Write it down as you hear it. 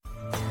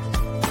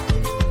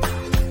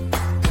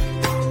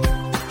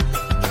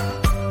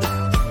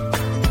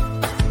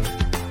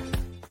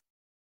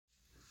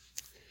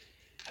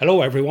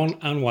Hello everyone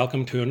and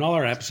welcome to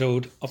another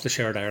episode of the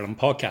SharedIreland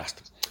podcast.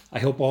 I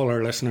hope all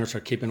our listeners are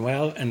keeping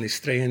well in these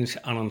strange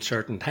and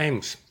uncertain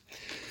times.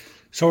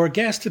 So our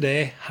guest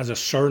today has a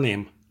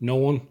surname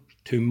known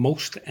to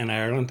most in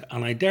Ireland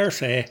and I dare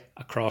say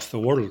across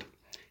the world.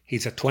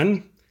 He's a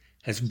twin.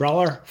 His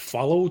brother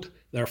followed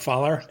their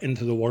father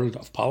into the world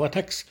of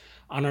politics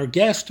and our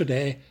guest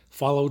today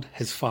followed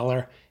his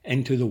father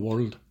into the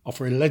world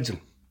of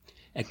religion.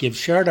 It gives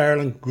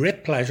SharedIreland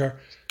great pleasure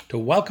to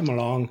welcome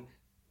along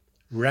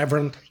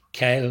Reverend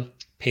Ian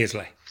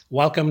Paisley.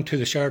 Welcome to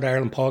the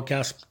SharedIreland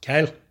podcast,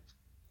 Kyle.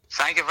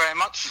 Thank you very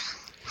much.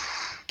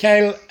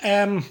 Kyle,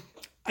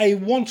 I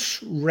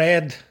once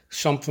read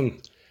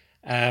something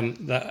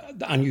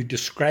and you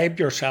described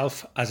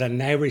yourself as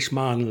an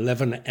Irishman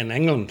living in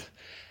England.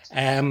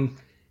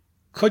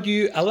 Could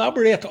you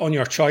elaborate on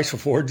your choice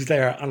of words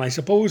there? And I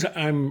suppose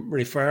I'm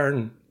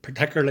referring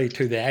particularly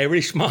to the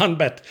Irishman,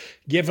 but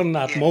given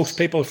that most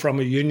people from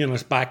a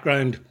unionist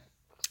background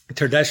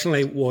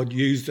traditionally would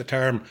use the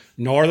term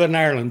Northern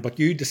Ireland, but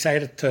you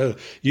decided to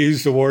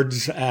use the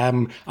words,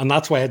 and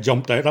that's why it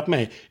jumped out at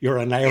me. You're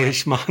an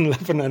Irishman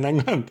living in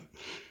England.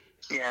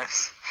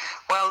 Yes.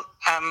 Well,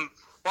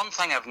 one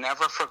thing I've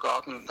never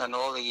forgotten in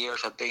all the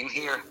years I've been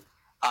here,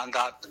 and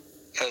that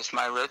is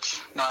my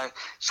roots. Now,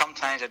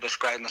 sometimes I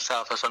describe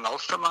myself as an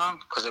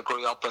Ulsterman because I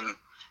grew up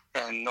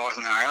in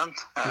Northern Ireland,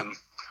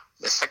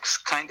 the six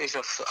counties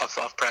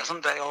of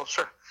present-day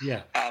Ulster.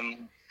 Yeah.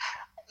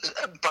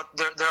 But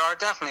there are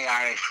definitely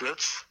Irish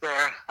roots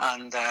there,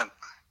 and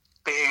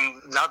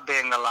being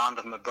the land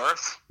of my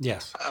birth,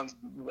 yes,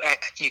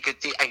 you could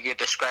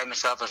describe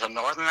myself as a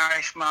Northern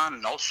Irishman,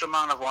 an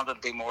Ulsterman. I've wanted to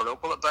be more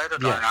local about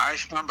it, or an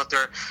Irishman. But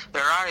there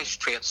are Irish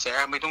traits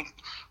there, and we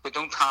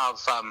don't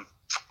have,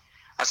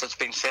 as it's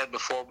been said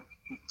before,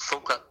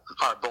 folk that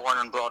are born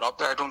and brought up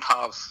there don't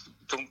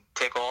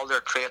take all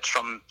their traits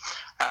from,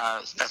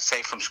 let's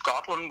say, from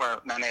Scotland, where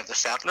many of the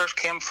settlers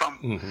came from.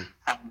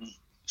 Mm-hmm.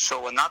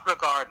 So in that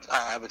regard,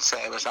 I would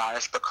say I was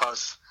Irish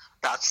because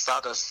that's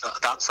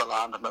the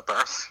land of my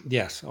birth.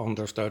 Yes,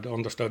 understood.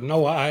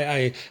 No,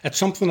 I it's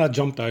something that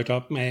jumped out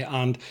at me,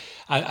 and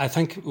I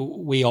think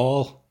we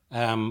all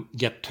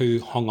get too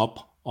hung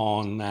up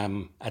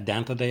on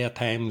identity at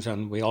times,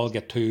 and we all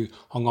get too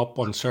hung up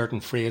on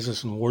certain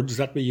phrases and words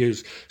that we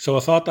use. So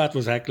I thought that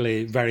was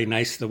actually very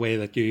nice, the way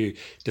that you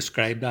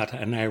described that,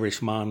 an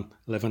Irishman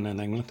living in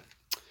England.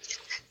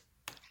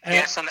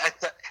 Yes, and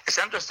it's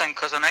interesting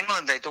because in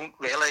England they don't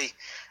really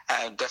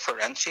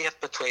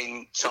differentiate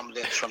between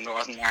somebody that's from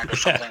Northern Ireland or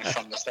something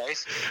from the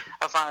south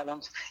of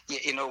Ireland.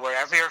 You know,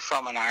 wherever you're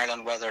from in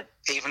Ireland, whether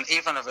even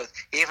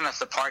if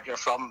the part you're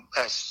from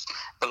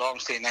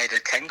belongs to the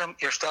United Kingdom,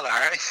 you're still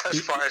Irish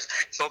as far as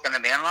folk in the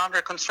mainland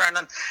are concerned.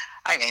 And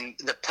I mean,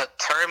 the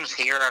terms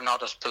here are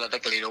not as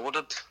politically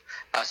loaded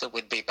as it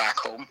would be back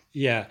home.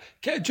 Yeah,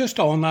 just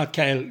on that,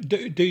 Kyle,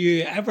 do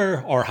you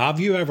ever, or have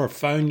you ever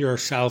found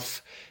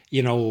yourself,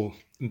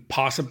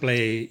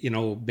 possibly,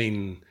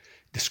 being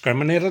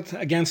discriminated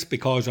against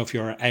because of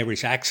your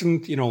Irish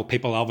accent?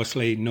 People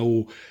obviously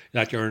know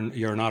that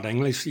you're not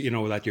English,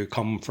 that you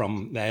come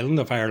from the island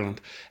of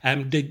Ireland.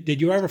 Did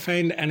you ever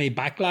find any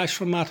backlash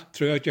from that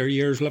throughout your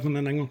years living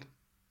in England?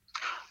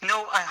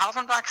 No, I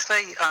haven't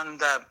actually, and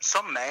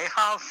some may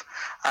have,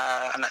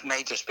 and it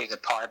may just be the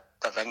part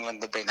of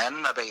England they've been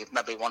in,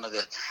 maybe one of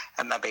the,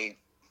 and maybe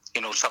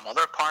some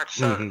other parts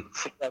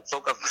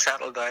folk have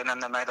settled down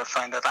and they might have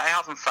found that. I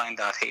haven't found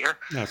that here.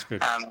 That's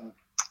good.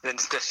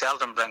 They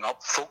seldom bring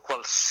up. Folk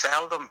will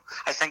seldom.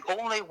 I think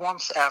only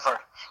once ever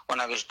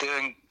when I was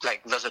doing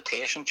like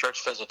visitation,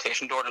 church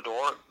visitation,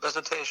 door-to-door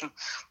visitation,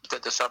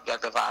 did the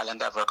subject of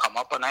Ireland ever come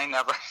up, and I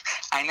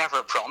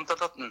never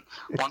prompted it. And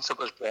once it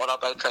was brought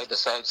up, I tried to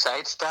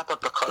sidestep it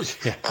because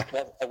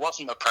it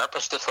wasn't my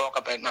purpose to talk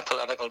about my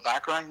political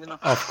background.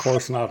 Of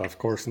course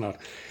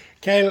not.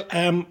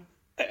 Kyle,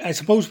 I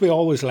suppose we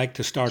always like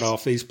to start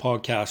off these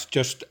podcasts,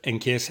 just in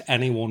case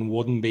anyone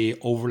wouldn't be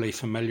overly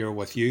familiar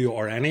with you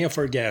or any of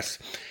our guests.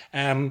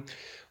 We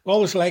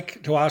always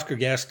like to ask our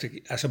guests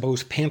to, I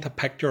suppose, paint a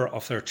picture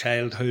of their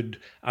childhood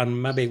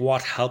and maybe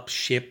what helped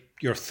shape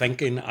your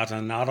thinking as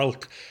an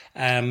adult.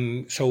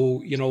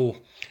 So,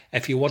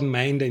 if you wouldn't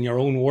mind, in your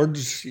own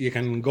words, you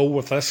can go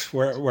with this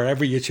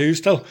wherever you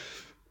choose to.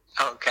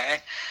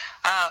 Okay.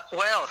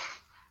 Well,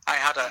 I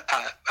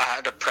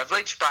had a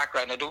privileged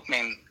background. I don't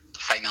mean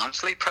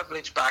financially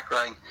privileged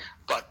background,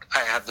 but I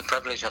had the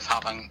privilege of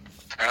having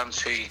parents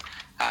who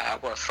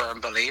were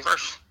firm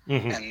believers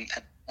in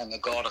the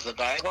God of the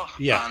Bible,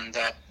 and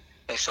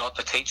they sought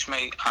to teach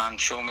me and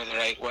show me the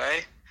right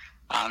way.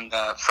 And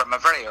from a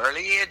very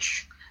early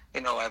age,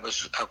 I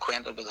was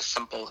acquainted with the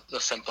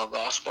simple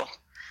gospel,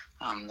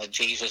 that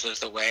Jesus is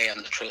the way and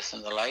the truth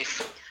and the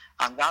life,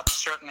 and that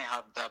certainly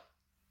had a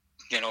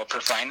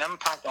profound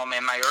impact on me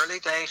in my early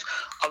days.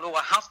 Although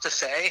I have to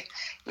say,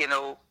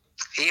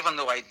 even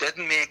though I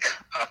didn't make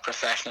a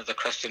profession of the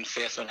Christian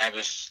faith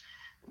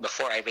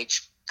before I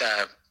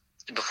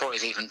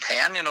was even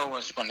 10, when I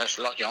was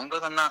a lot younger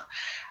than that,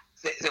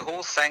 the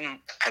whole thing,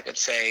 I could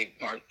say,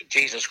 or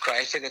Jesus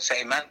Christ, I could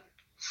say, meant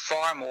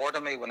far more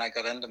to me when I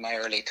got into my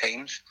early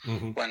teens,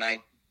 when I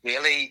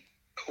really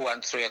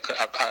went through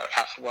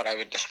what I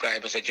would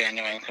describe as a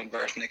genuine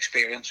conversion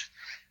experience.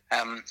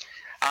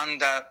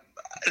 And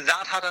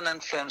that had an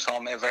influence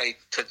on me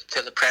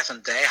to the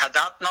present day. Had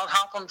that not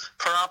happened,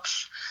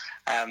 perhaps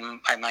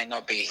I might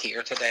not be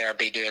here today or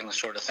be doing the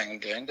sort of thing I'm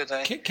doing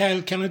today.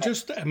 Kyle, can I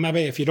just,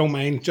 maybe if you don't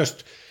mind,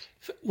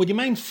 would you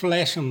mind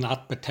fleshing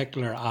that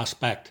particular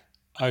aspect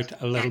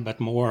out a little bit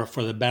more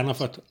for the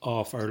benefit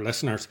of our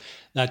listeners,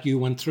 that you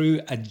went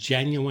through a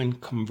genuine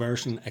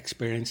conversion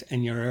experience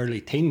in your early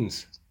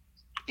teens?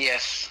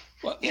 Yes.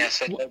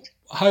 Yes, I did.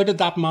 How did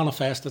that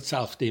manifest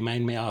itself, do you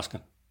mind me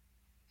asking?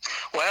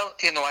 Well,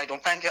 I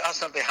don't mind you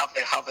asking. I'd be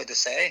happy to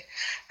say.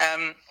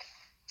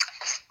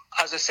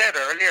 As I said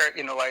earlier,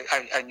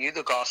 I knew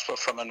the gospel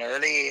from an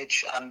early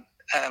age, and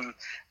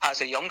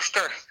as a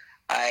youngster,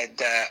 I'd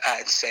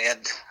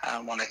said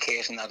on one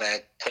occasion that I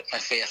had put my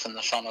faith in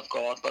the Son of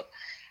God. But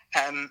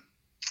into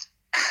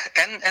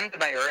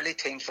my early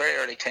teens, very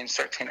early teens,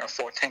 13 or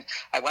 14,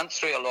 I went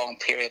through a long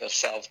period of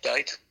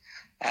self-doubt.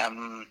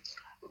 How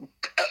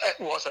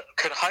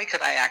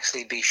could I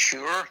actually be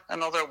sure,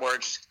 in other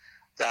words,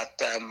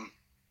 that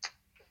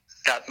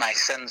my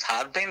sins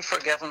had been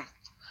forgiven?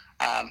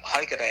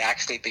 How could I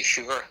actually be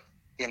sure,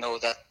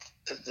 that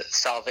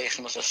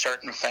salvation was a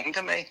certain thing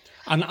to me?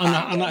 And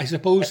I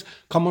suppose,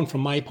 coming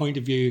from my point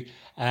of view,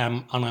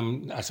 and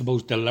I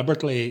suppose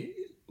deliberately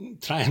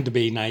trying to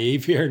be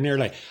naive here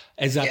nearly,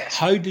 is that yes.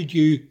 How did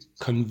you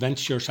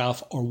convince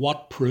yourself, or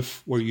what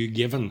proof were you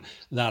given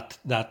that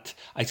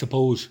I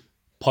suppose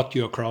put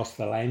you across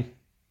the line?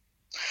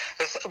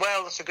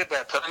 Well, that's a good way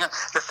of putting it.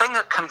 The thing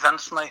that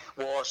convinced me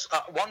was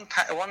one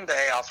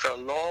day after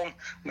I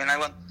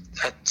went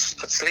at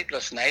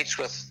sleepless nights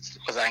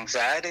with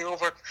anxiety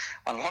over it.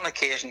 On one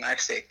occasion,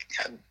 actually,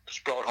 I was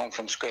brought home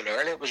from school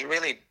early.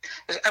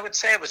 I would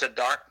say it was a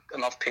dark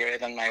enough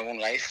period in my own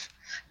life.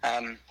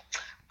 My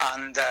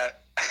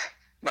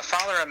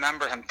father, I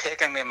remember him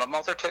taking me, my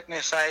mother took me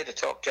aside to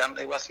talk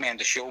gently with me and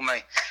to show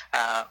me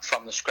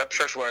from the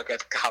scriptures where I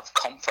could have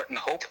comfort and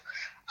hope.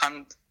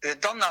 And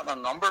they'd done that on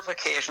a number of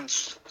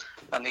occasions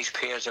when these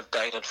periods of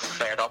doubt had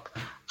flared up.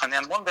 And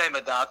then one day my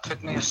dad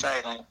took me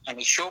aside and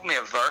he showed me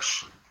a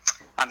verse,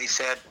 and he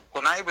said,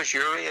 when I was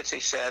your age,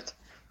 he said,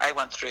 I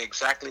went through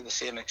exactly the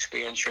same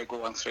experience you're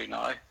going through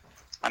now.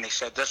 And he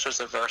said, this was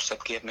the verse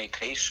that gave me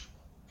peace.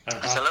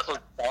 It's a little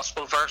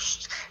gospel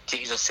verse.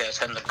 Jesus says,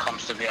 him that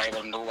comes to me I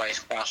will no wise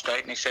cast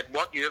out. And he said,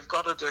 what you've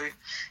got to do,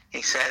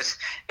 he says,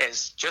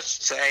 is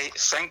just say,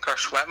 sink or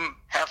swim,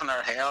 heaven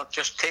or hell,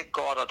 just take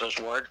God at his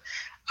word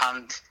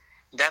and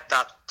let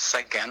that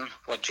sink in,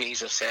 what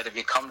Jesus said, if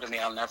you come to me,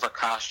 I'll never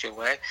cast you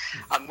away.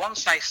 And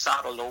once I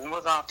sat alone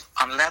with that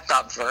and let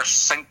that verse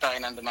sink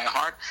down into my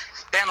heart,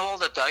 then all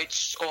the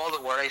doubts, all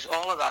the worries,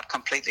 all of that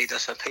completely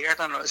disappeared.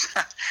 And I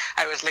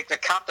was like the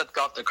cat that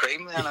got the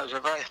cream, and I was a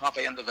very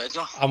happy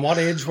individual. And what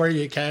age were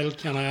you, Kyle,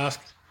 can I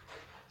ask?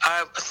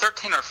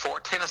 13 or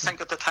 14, I think,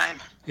 at the time.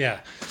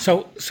 Yeah.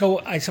 So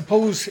I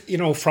suppose,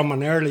 from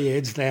an early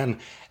age then,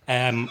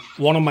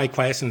 one of my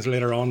questions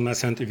later on in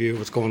this interview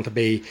was going to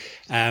be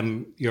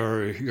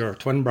your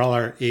twin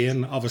brother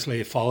Ian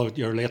obviously followed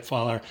your late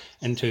father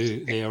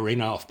into the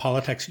arena of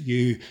politics.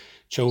 You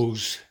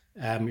chose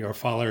your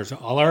father's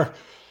other,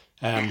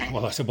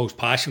 well, I suppose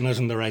passion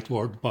isn't the right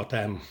word, but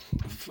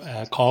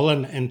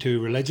calling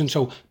into religion.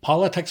 So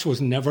politics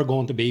was never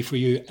going to be for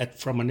you.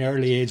 From an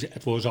early age,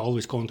 it was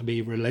always going to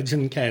be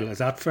religion, Kyle. Is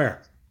that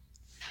fair?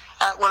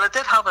 Well, I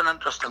did have an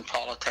interest in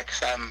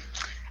politics.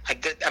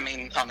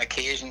 On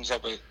occasions I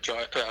would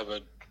join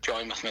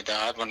with my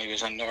dad when he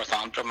was in North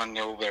Antrim, and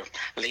we were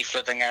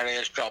leafleting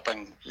areas,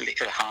 dropping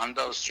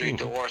handbills through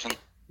doors and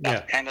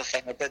that kind of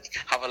thing. I did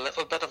have a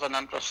little bit of an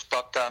interest,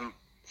 but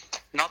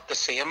not the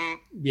same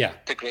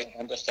degree of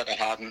interest that I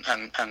had in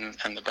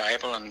the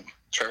Bible and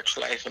church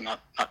life and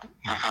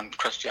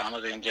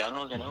Christianity in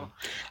general,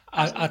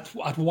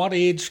 At what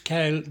age,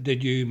 Kyle,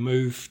 did you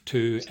move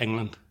to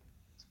England?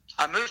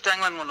 I moved to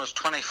England when I was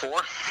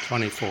 24.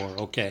 24,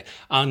 okay.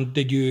 And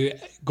did you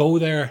go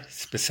there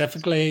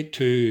specifically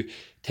to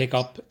take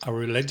up a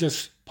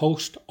religious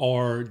post,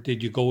 or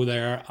did you go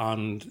there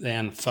and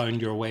then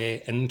found your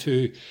way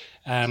into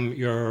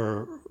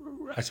your,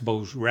 I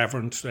suppose,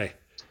 reverendcy?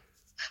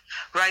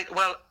 Right,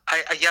 well,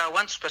 I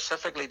went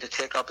specifically to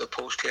take up a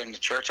post here in the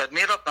church. I'd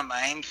made up my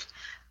mind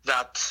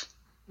that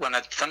when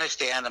I'd finished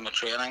the end of my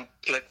training,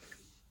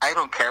 I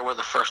don't care where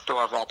the first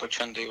door of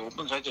opportunity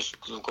opens. I just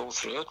go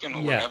through it,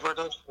 wherever it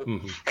is.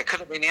 Mm-hmm. It could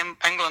have been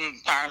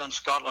England, Ireland,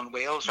 Scotland,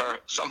 Wales, or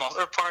some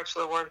other parts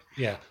of the world.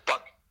 Yeah.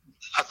 But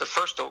at the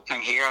first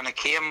opening here, and it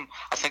came,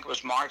 I think it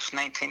was March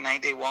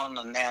 1991,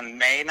 and then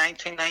May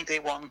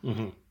 1991,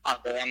 and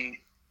then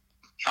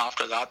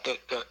after that,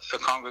 the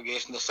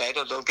congregation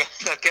decided they'll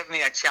give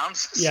me a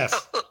chance.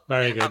 Yes, so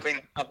very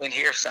good. I've been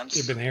here since.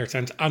 You've been here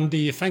since. And do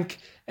you think,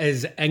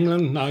 is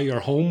England now your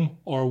home,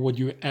 or would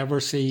you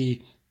ever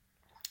see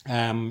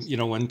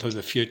into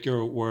the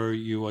future where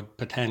you would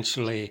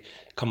potentially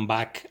come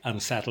back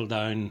and settle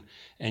down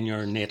in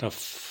your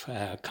native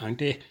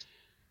county?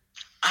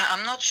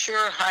 I'm not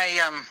sure.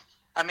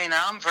 I mean,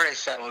 I'm very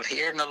settled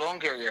here. And the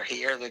longer you're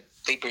here, the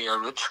deeper your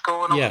roots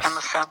go. In Yes.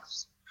 a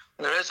sense,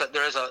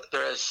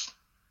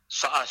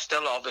 So I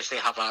still obviously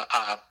have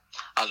a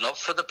love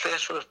for the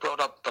place where I was brought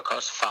up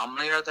because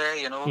family are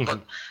there,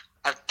 But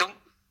I don't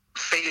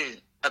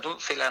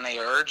feel any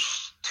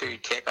urge to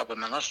take up a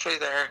ministry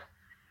there.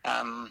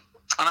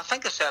 And I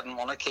think I said on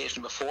one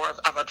occasion before,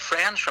 I've had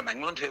friends from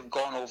England who've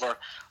gone over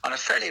on a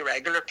very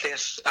regular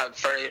basis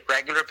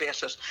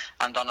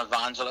and done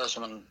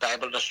evangelism and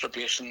Bible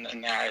distribution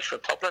in the Irish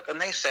Republic. And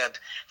they said,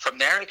 from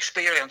their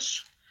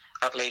experience,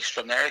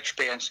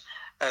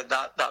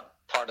 that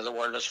part of the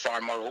world is far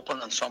more open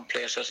than some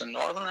places in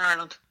Northern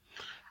Ireland.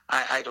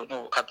 I don't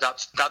know.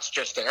 That's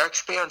just their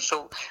experience.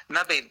 So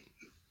maybe,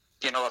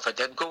 if I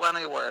did go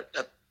anywhere,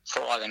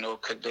 for all I know,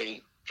 it could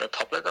be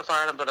Republic of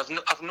Ireland, but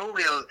I've no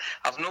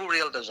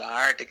real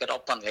desire to get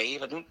up and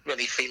leave. I don't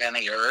really feel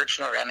any urge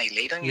nor any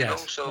leading,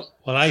 So,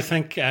 well, I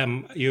think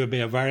you would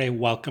be a very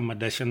welcome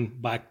addition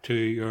back to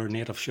your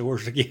native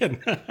shores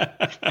again.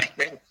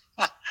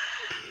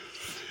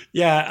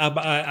 Yeah,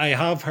 I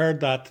have heard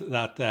that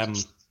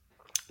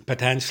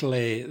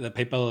potentially the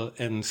people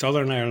in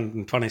Southern Ireland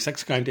in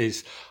 26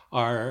 counties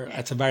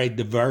it's a very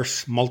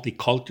diverse,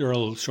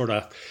 multicultural sort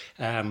of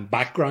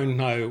background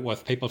now,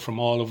 with people from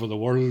all over the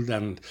world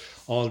and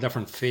all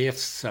different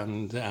faiths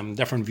and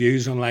different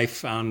views on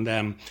life. And,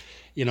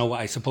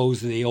 I suppose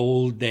the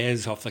old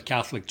days of the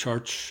Catholic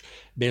Church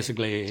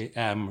basically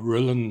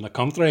ruling the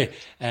country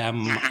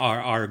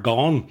are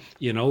gone,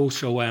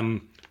 so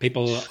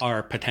people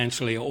are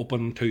potentially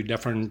open to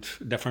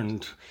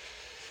different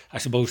I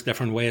suppose,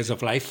 different ways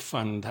of life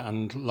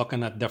and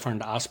looking at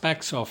different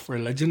aspects of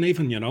religion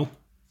even,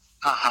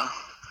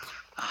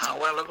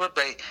 Well, it would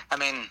be. I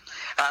mean,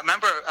 I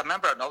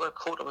remember another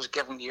quote I was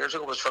given years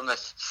ago was from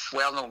this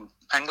well-known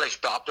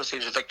English Baptist. He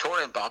was a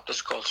Victorian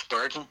Baptist called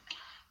Spurgeon.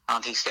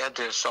 And he said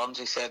to his sons,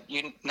 he said,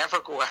 you never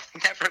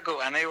go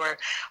anywhere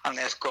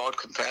unless God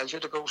compels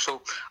you to go.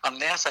 So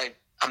unless I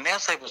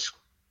was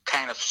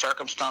kind of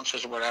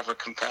circumstances or whatever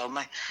compelled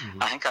me,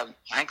 I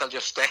think I'll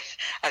just stay.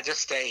 I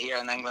just stay here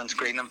in England's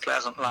green and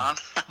pleasant land.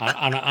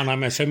 and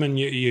I'm assuming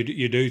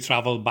you do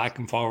travel back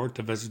and forward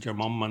to visit your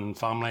mum and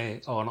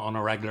family on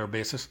a regular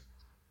basis.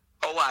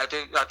 Oh, I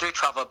do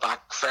travel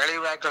back fairly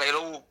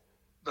regularly.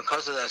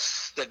 Because of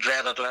the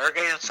dreaded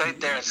lurgy that's out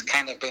there, it's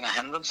kind of been a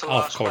hindrance.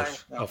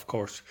 Of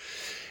course.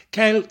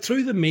 Kyle,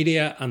 through the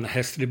media and the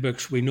history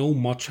books, we know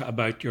much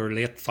about your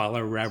late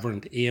father,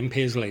 Reverend Ian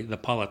Paisley, the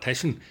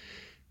politician.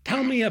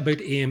 Tell me about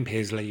Ian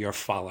Paisley, your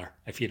father,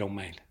 if you don't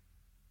mind.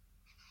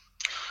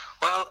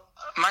 Well,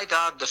 my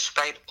dad,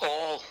 despite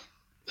all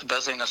the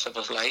busyness of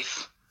his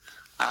life,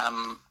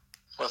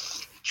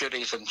 with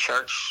duties in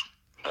church,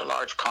 a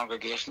large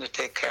congregation to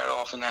take care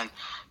of, and then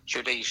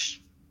duties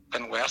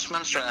in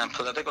Westminster and then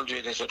political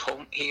duties at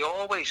home, he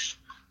always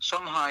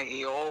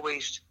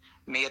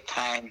made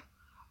time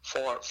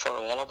for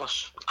all of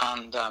us.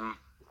 And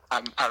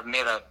I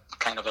made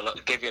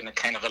give you a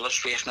kind of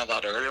illustration of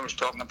that earlier. I was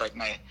talking about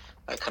my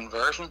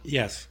conversion.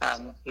 Yes.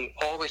 And he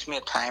always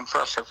made time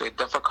for us. If we had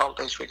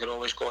difficulties, we could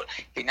always go.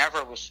 He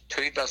never was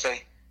too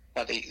busy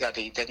that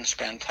he didn't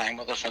spend time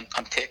with us and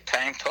take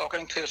time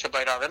talking to us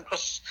about our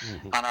interests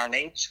and our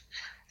needs.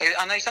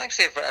 And he's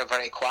actually a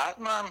very quiet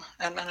man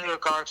in many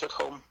regards at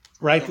home.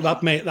 Right,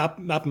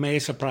 that may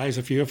surprise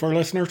a few of our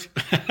listeners,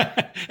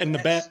 in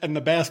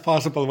the best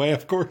possible way,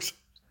 of course.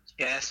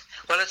 Yes,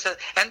 well, it's an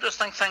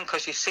interesting thing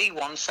because you see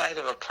one side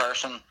of a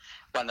person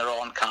when they're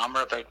on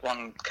camera about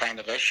one kind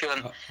of issue,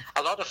 and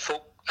a lot of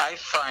folk I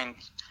found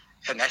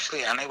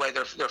initially anyway,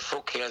 they're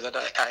folk here that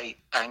I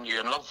knew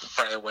and loved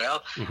very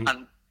well,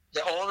 and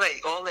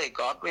all they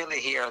got really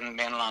here in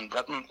mainland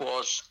Britain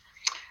was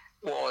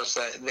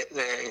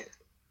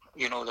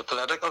the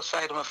political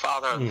side of my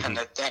father in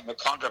the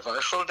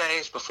controversial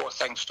days before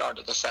things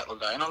started to settle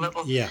down a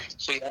little. Yeah.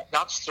 So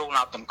that's thrown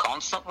at them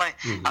constantly,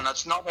 and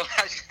it's not.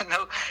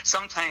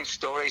 Sometimes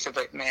stories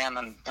about men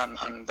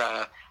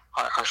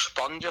are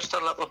spun just a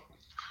little,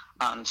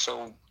 and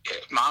so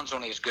man's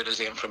only as good as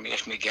the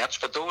information he gets.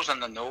 But those in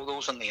the know,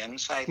 those on the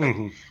inside,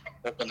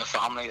 up in the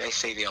family, they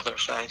see the other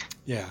side.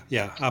 Yeah,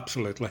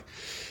 absolutely.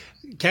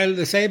 Kyle,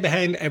 they say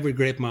behind every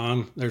great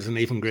man, there's an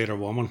even greater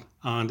woman.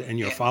 And in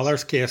your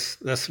father's case,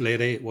 this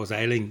lady was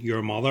Eileen,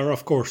 your mother,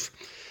 of course.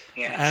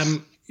 Yes.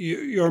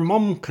 Your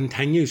mum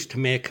continues to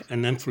make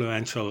an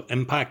influential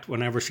impact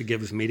whenever she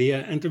gives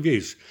media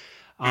interviews.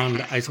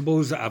 And I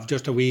suppose I've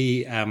just a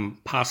wee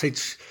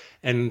passage.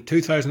 In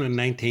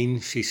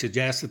 2019, she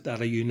suggested that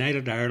a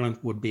united Ireland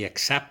would be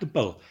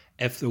acceptable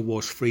if there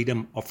was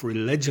freedom of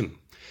religion.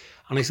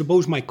 And I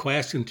suppose my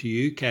question to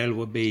you, Kyle,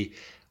 would be,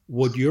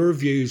 would your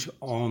views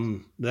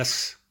on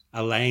this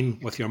align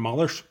with your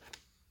mother's?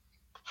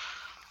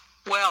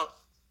 Well,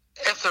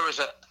 if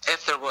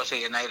there was a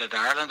united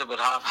Ireland, it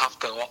would have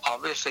to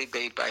obviously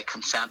be by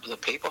consent of the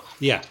people.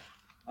 Yeah.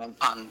 And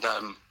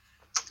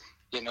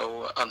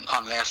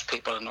unless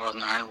people in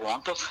Northern Ireland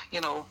want it,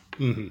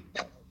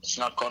 it's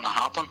not going to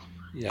happen.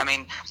 Yeah. I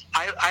mean,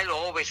 I'll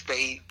always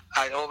be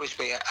I'd always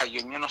be a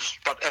unionist.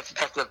 But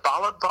if the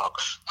ballot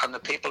box and the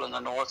people in the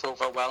north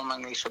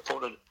overwhelmingly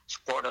supported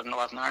Northern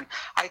Ireland,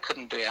 I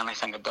couldn't do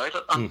anything about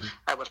it. And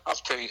I would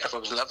have to, if I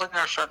was living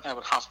there, certainly I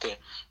would have to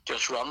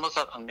just run with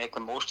it and make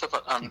the most of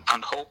it,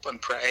 and hope and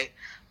pray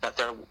that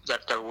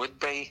there would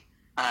be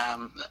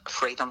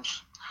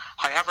freedoms.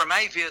 However,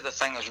 my view of the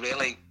thing is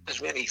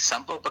really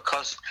simple,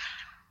 because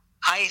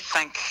I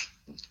think,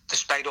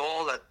 despite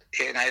all that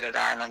United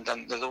Ireland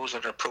and those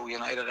that are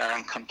pro-United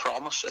Ireland can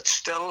promise, it's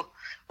still,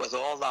 with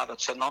all that,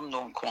 it's an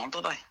unknown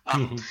quantity.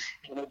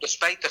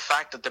 Despite the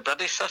fact that the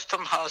British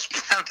system has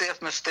plenty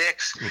of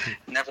mistakes,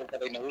 and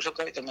everybody knows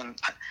about them. And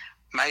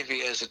my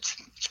view is it's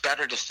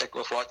better to stick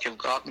with what you've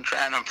got and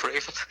try and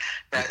improve it.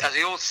 As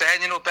the old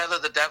saying, better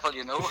the devil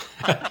you know.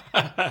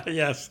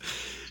 Yes.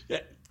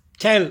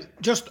 Kyle,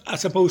 just, I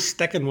suppose,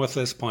 sticking with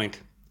this point,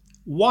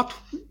 what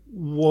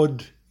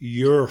would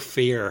your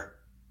fear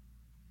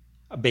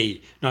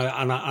be? Now,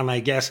 and I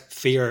guess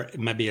fear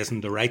maybe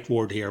isn't the right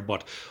word here,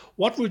 but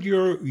what would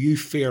you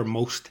fear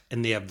most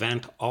in the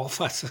event of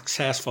a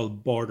successful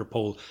border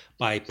poll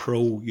by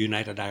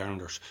pro-United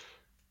Irelanders?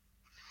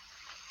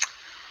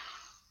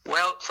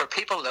 Well, for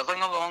people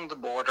living along the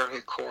border,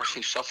 of course,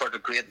 who suffered a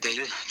great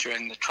deal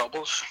during the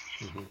Troubles,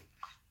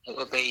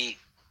 I'd be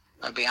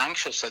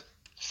anxious that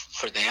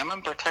for them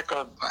in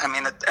particular. I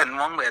mean, in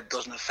one way it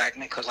doesn't affect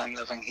me because I'm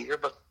living here,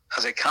 but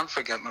as I can't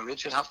forget my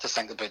roots, you'd have to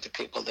think about the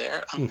people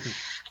there. And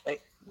I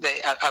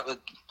would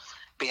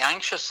be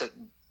anxious that,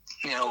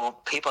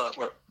 people that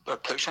were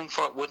pushing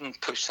for it wouldn't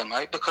push them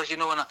out, because,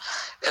 when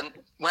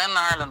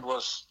Ireland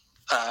was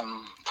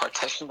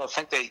partitioned, I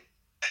think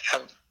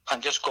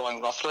I'm just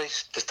going roughly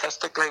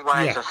statistically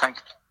wise, I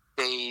think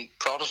the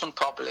Protestant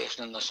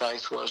population in the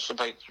south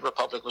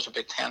Republic was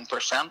about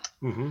 10%.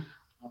 And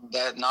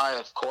now,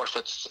 of course,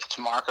 it's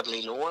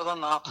markedly lower than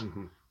that.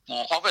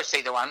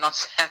 Obviously, though, I'm not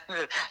saying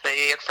the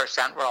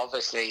 8% were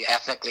obviously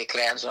ethnically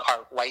cleansed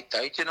or wiped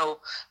out,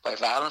 by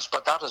violence,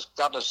 but that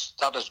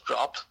has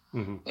dropped,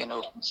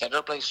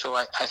 considerably. So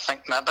I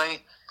think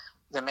maybe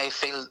they may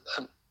feel,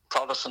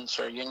 Protestants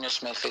or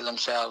Unionists may feel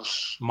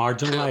themselves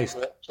marginalised.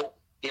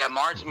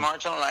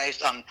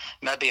 Marginalised and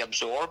maybe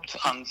absorbed,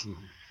 and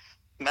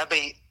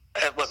maybe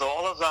with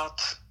all of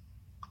that,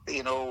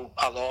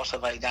 a loss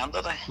of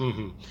identity.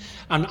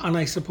 And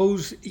I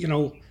suppose,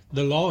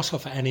 the loss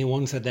of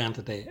anyone's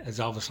identity is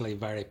obviously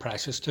very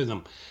precious to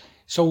them.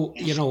 So,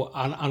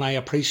 and I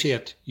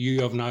appreciate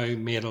you have now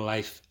made a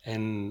life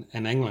in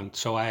England,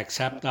 so I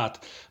accept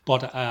that.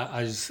 But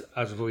as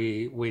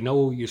we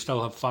know, you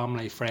still have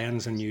family,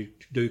 friends, and you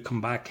do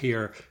come back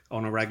here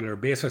on a regular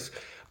basis.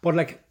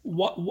 But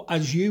what,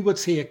 as you would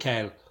see it,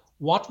 Kyle,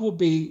 what would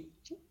be,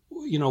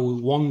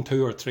 1,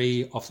 2 or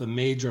 3 of the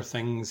major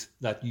things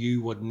that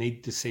you would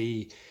need to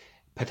see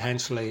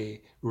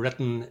potentially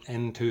written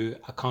into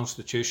a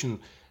constitution?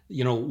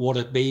 Would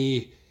it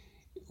be,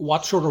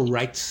 what sort of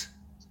rights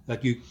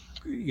that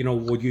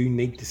would you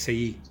need to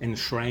see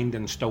enshrined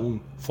in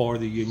stone for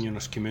the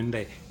Unionist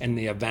community in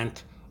the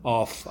event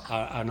of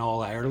an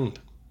All-Ireland?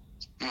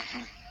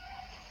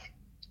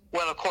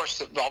 Well, of course,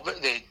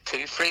 the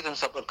two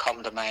freedoms that would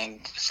come to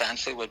mind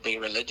essentially would be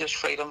religious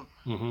freedom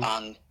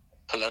and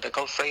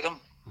political freedom.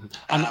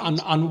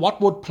 And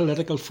what would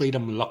political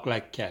freedom look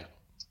like, Kyle?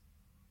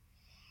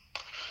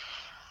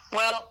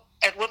 Well,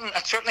 it wouldn't.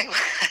 It certainly.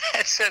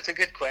 It's a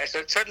good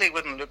question. It certainly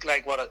wouldn't look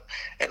like what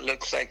it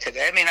looks like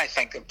today. I mean, I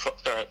think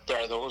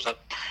there are those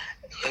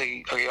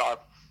who are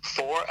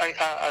for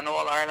an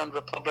All-Ireland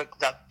Republic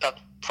that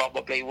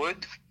probably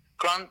would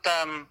grant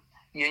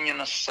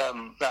Unionists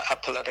a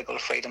political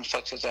freedom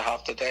such as they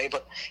have today.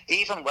 But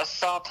even with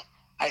that,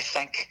 I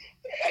think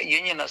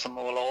unionism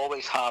will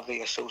always have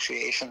the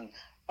association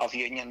of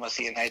union with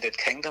the United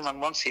Kingdom,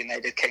 and once the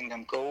United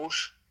Kingdom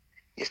goes,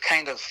 you're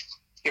kind of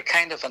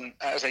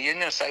as a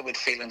unionist, I would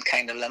feel in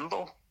kind of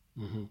limbo.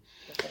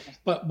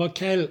 But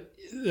Kyle,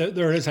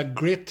 there is a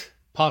great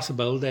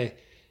possibility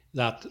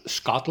that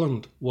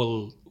Scotland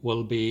will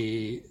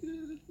be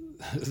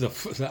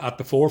at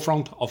the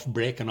forefront of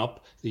breaking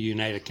up the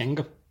United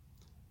Kingdom.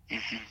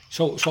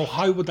 So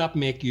how would that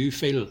make you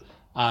feel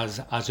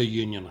as a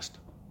unionist?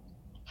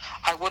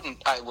 I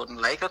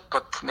wouldn't like it,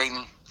 but I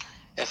mean,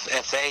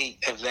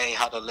 if they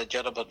had a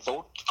legitimate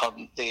vote,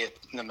 the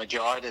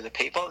majority of the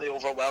people, the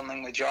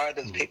overwhelming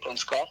majority of the people in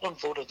Scotland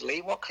voted to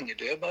leave, what can you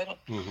do about it?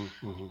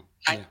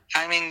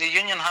 I mean, the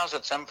union has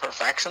its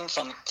imperfections,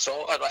 and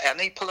so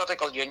any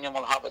political union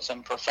will have its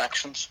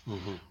imperfections,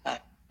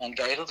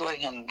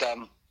 undoubtedly. And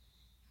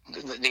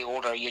the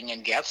older a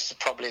union gets,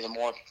 probably the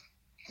more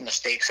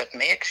mistakes it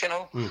makes,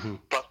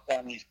 But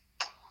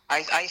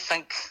I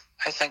think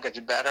it's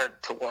better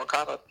to work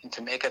at it and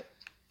to make it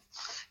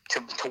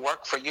to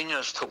work for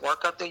unionists to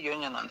work at the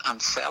union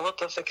and sell it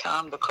if they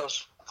can, but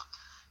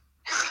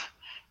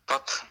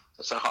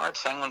it's a hard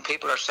thing when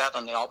people are set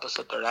in the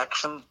opposite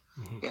direction.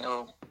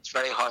 It's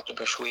very hard to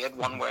persuade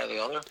one way or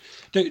the other.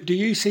 Do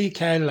you see,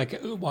 Kyle,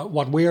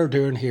 what we're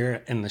doing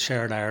here in the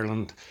Shared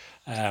Ireland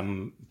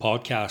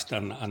podcast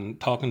and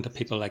talking to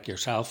people like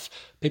yourself,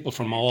 people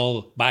from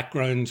all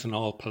backgrounds and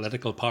all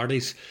political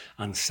parties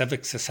and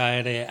civic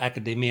society,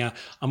 academia.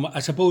 And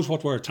I suppose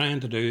what we're trying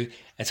to do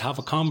is have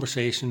a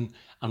conversation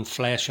and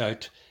flesh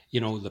out,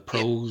 the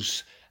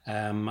pros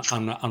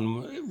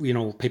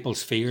and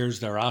people's fears,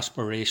 their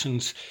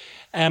aspirations.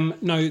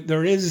 Now,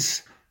 there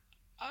is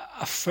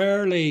a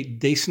fairly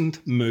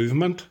decent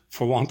movement,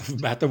 for want of a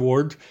better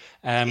word,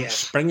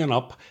 springing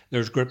up.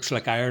 There's groups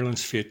like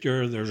Ireland's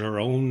Future, there's our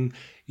own,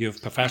 you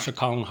have Professor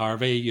Colin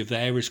Harvey, you have the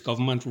Irish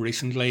government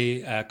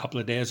recently, a couple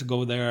of days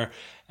ago there,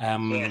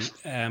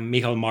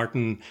 Michael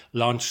Martin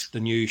launched the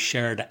new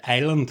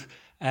SharedIreland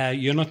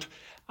unit,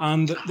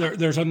 and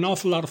there's an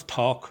awful lot of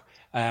talk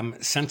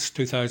since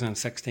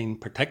 2016,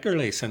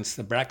 particularly since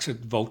the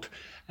Brexit vote,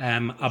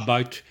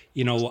 about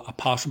a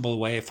possible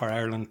way for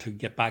Ireland to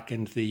get back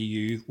into the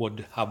EU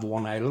would have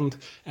one island.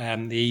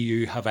 The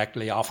EU have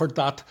actually offered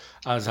that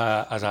as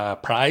a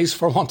prize,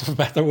 for want of a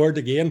better word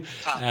again.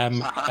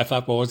 If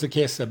that was the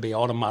case, there'd be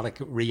automatic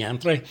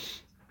re-entry.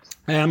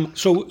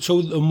 So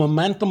the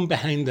momentum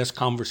behind this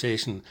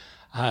conversation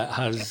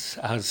has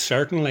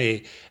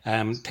certainly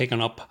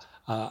taken up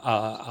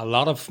a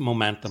lot of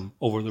momentum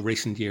over the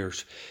recent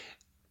years.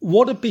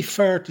 Would it be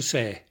fair to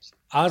say,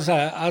 as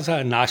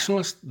a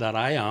nationalist that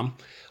I am,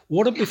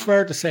 would it be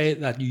fair to say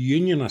that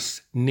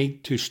unionists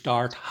need to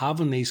start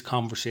having these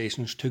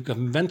conversations to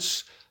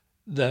convince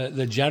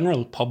the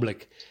general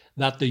public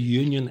that the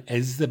union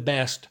is the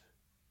best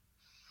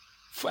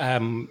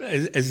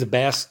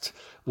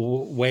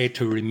way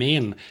to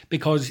remain?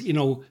 Because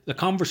the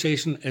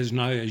conversation is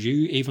now, as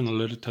you even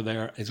alluded to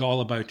there, is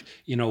all about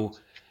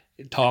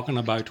talking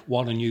about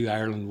what a new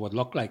Ireland would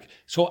look like.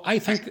 So I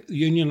think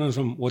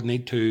unionism would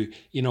need to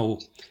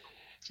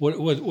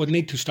would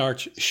need to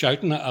start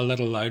shouting a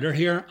little louder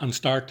here and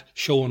start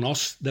showing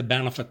us the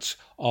benefits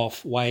of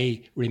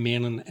why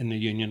remaining in the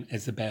union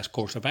is the best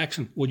course of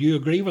action. Would you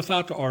agree with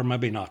that, or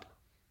maybe not?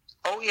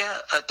 Oh yeah,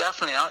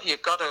 definitely not.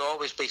 You've got to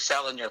always be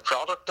selling your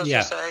product, as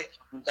you say.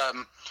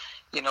 And,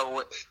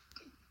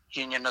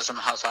 unionism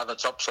has had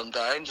its ups and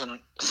downs, and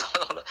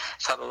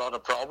it's had a lot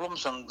of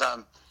problems, and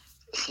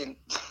you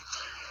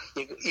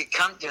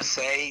can't just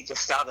say the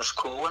status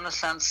quo in a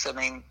sense. I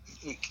mean,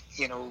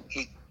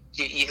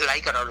 you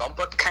like it or lump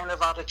it kind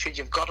of attitude.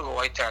 You've got to go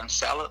out there and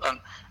sell it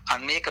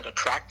and make it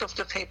attractive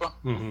to people.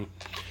 Mm-hmm.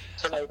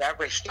 To like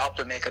every stop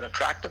to make it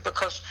attractive,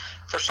 because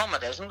for some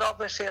it isn't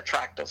obviously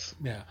attractive.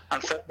 Yeah.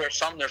 And for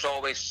some, there's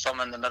always some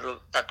in the middle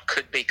that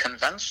could be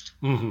convinced.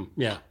 Mm-hmm.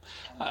 Yeah.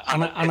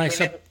 I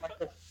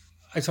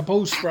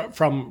suppose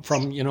from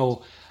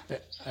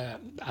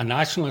a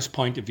nationalist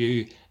point of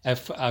view,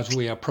 as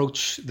we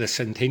approach the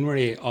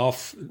centenary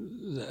of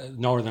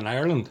Northern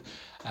Ireland,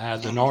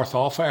 the north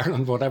of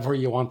Ireland, whatever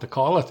you want to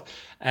call it.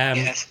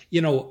 Yes.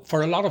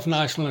 For a lot of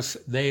nationalists,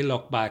 they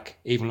look back,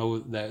 even though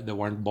they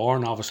weren't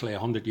born, obviously,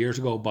 100 years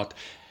ago, but,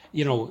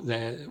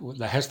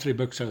 the history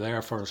books are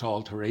there for us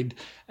all to read.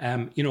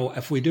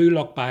 If we do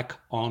look back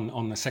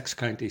on the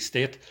six-county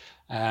state,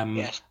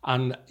 yes.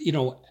 And,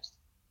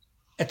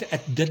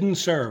 it didn't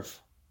serve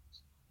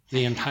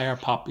the entire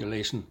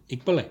population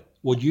equally.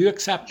 Would you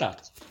accept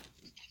that?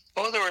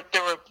 Oh, there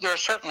were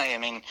certainly. I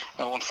mean,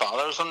 my own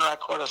father was on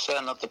record as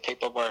saying that the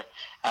people were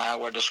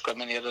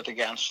discriminated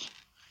against.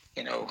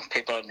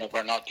 People that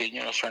were not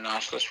unionists or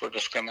nationalists were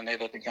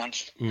discriminated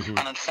against. Mm-hmm.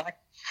 And in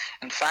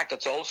fact,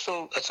 it's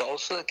also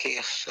the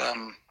case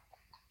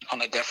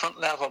on a different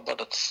level,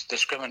 but it's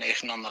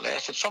discrimination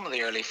nonetheless. It's some of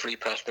the early Free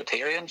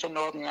Presbyterians in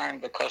Northern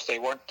Ireland, because they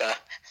weren't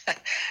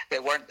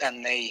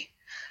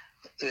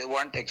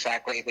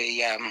exactly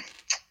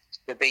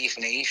the bee's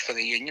knees for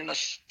the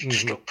unionist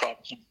mm-hmm.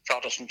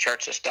 Protestant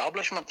church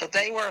establishment, that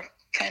they were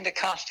kind of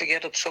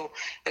castigated. So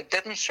it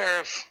didn't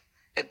serve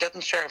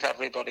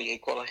everybody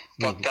equally,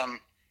 but mm-hmm.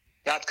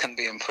 That can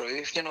be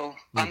improved,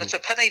 Mm-hmm. And it's a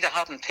pity they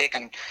hadn't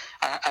taken.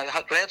 I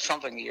had read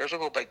something years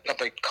ago about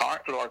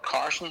Lord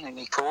Carson, and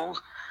he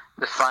told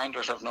the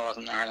founders of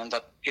Northern Ireland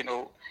that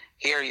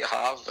here you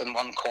have in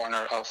one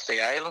corner of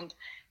the island,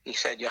 he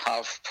said, you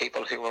have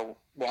people who were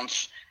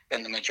once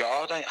in the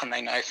majority and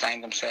they now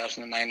find themselves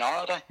in the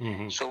minority.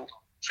 Mm-hmm. So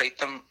treat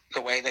them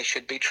the way they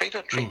should be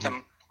treated. Treat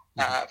mm-hmm.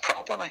 them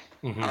properly.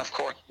 Mm-hmm. And of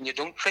course, when you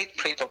don't treat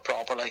people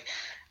properly,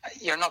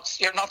 you're not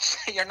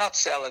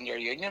selling your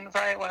union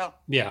very well.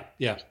 Yeah.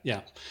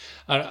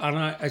 And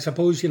I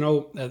suppose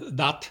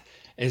that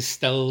is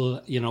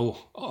still,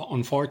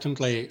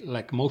 unfortunately,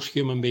 like most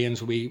human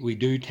beings, we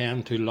do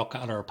tend to look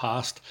at our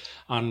past,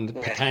 and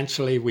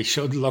potentially we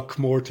should look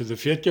more to the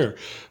future.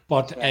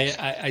 But yes.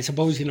 I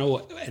suppose,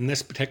 in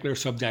this particular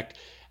subject,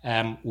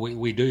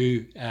 we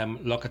do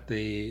look at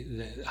the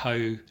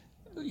how,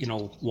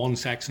 one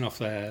section of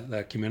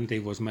the community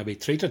was maybe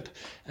treated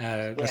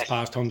this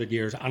past 100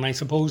 years. And I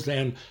suppose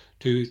then,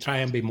 to try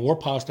and be more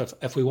positive,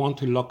 if we want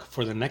to look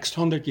for the next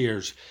 100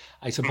 years,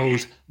 I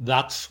suppose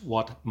that's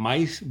what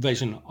my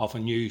vision of a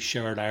new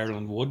shared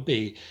Ireland would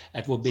be.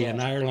 It would be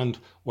an Ireland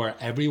where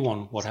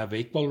everyone would have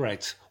equal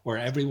rights, where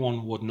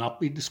everyone would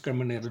not be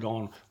discriminated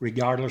on,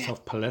 regardless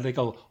of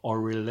political or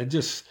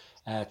religious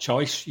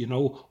choice, you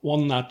know,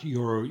 one that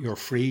you're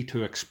free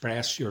to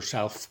express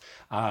yourself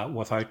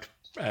without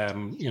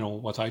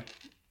without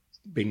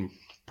being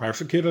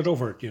persecuted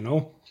over it, you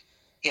know.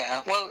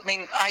 Yeah, well, I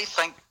mean, I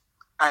think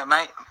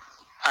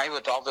I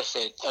would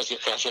obviously, as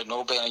you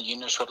know, being a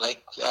unionist, would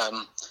like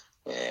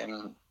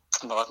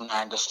Northern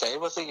Ireland to stay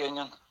with the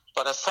union.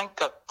 But I think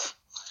that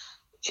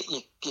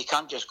you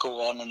can't just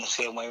go on in the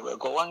same way we're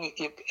going.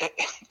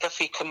 If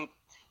you can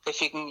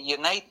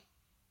unite,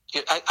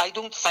 I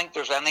don't think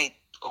there's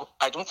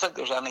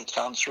any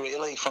chance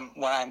really, from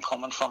where I'm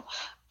coming from,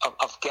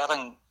 of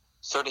getting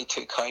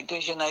 32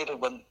 counties united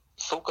when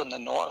folk in the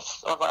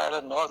north of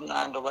Ireland, Northern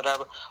Ireland or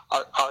whatever,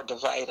 are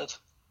divided.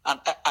 And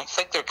I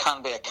think there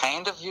can be a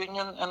kind of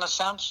union in a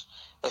sense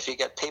if you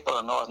get people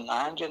in Northern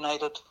Ireland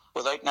united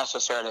without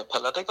necessarily a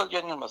political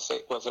union with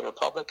the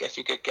Republic. If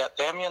you could get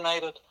them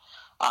united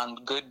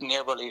and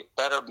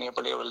better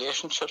neighbourly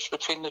relationships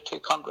between the two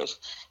countries,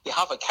 you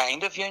have a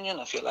kind of union,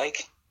 if you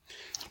like.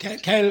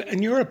 Kyle,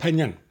 in your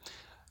opinion,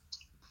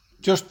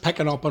 just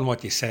picking up on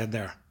what you said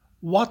there,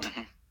 what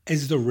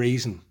is the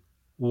reason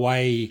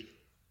why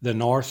the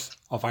north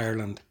of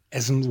Ireland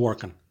isn't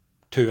working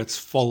to its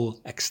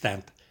full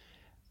extent?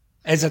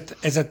 Is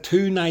it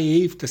too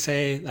naive to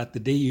say that the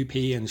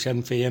DUP and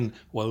Sinn Féin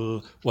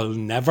will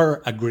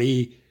never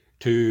agree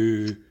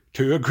to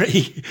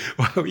agree?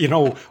 You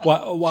know,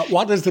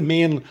 what is the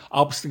main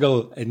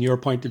obstacle in your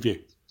point of view?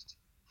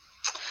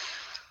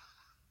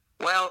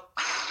 Well,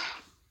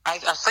 I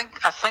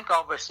think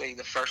obviously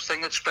the first thing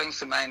that springs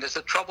to mind is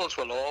that Troubles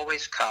will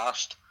always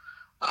cast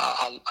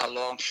a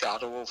long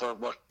shadow over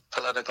what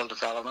political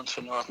developments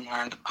in Northern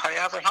Ireland.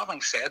 However, having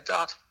said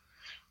that,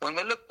 when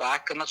we look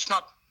back, and it's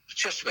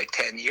just about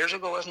 10 years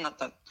ago, isn't it,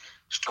 that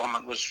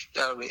Stormont was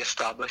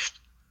re-established,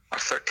 or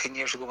 13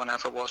 years ago,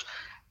 whenever it was,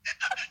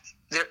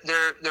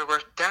 there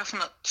were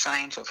definite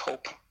signs of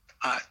hope,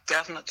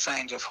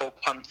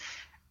 and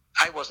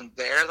I wasn't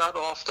there that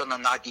often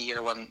in that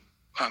year when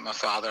my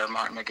father and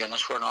Martin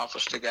McGuinness were in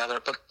office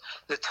together, but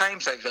the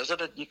times I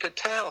visited, you could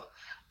tell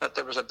that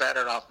there was a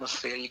better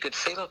atmosphere, you could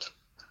feel it.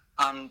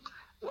 And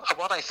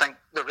what I think,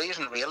 the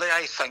reason really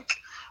I think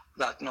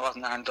that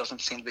Northern Ireland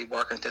doesn't seem to be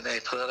working today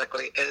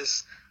politically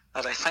is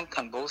that I think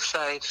on both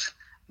sides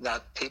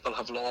that people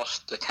have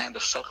lost the kind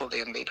of subtlety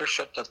and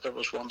leadership that there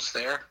was once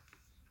there.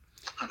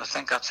 And I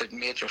think that's a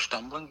major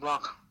stumbling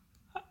block.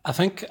 I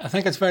think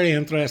it's very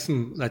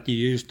interesting that you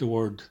used the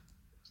word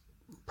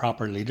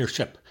proper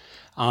leadership.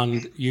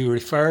 And you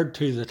referred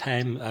to the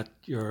time that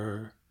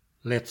your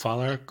late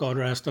father, God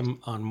rest him,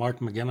 and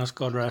Martin McGuinness,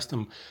 God rest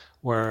him,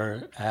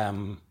 were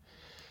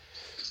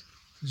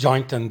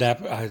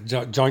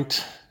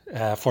joint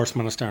First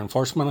Minister and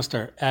First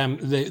Minister.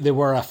 They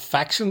were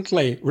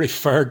affectionately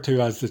referred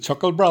to as the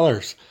Chuckle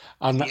Brothers.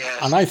 And yes.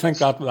 And I think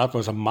that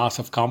was a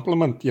massive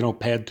compliment, you know,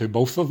 paid to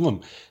both of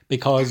them,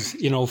 because,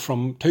 you know,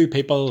 from two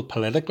people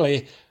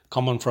politically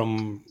coming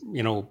from,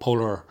 you know,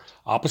 polar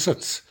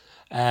opposites,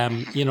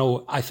 you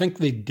know, I think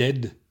they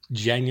did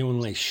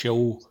genuinely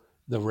show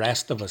the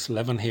rest of us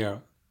living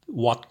here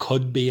what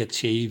could be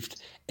achieved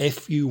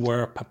if you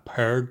were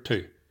prepared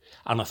to.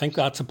 And I think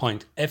that's the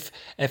point. If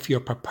you're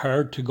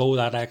prepared to go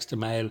that extra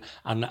mile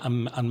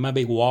and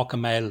maybe walk a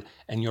mile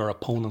in your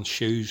opponent's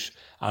shoes,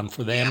 and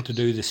for them to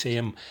do the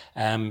same,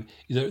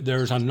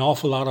 there's an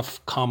awful lot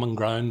of common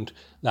ground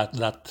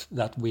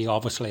that we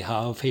obviously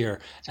have here.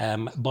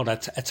 But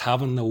it's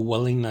having the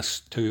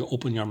willingness to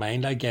open your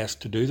mind, I guess,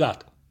 to do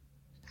that.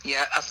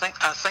 Yeah, I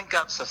think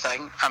that's the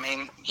thing. I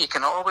mean, you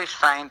can always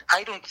find.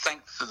 I don't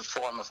think for the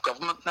form of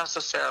government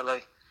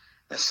necessarily.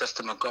 The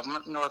system of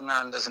government in Northern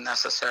Ireland isn't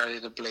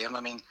necessarily to blame. I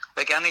mean,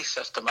 like any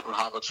system, it will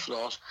have its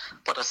flaws.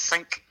 But I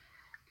think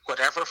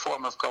whatever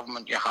form of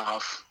government you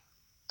have,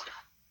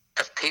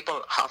 if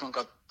people haven't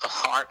got the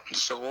heart and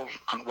soul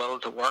and will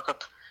to work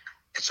it,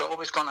 it's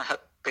always going to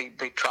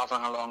be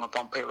travelling along a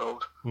bumpy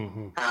road.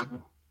 Mm-hmm.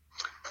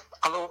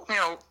 Although, you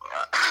know,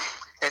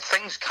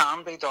 things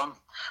can be done.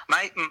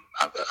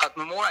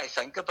 The more I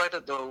think about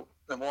it, though,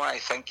 the more I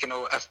think, you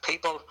know, if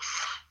people,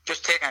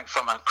 just taking it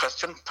from a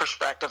Christian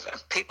perspective,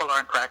 if people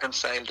aren't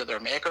reconciled to their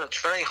Maker,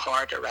 it's very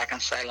hard to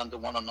reconcile them to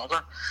one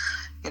another,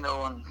 you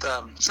know, and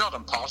it's not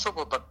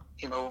impossible, but,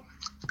 you know,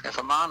 if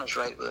a man is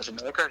right with his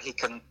Maker, he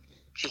can,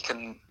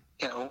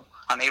 you know,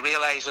 and he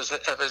realises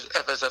that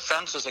if his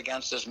offences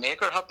against his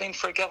Maker have been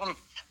forgiven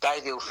by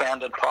the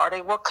offended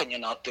party, what can you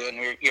not do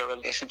in your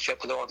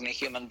relationship with ordinary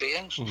human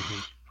beings? Mm-hmm.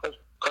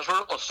 Because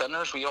we're all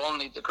sinners, we all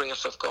need the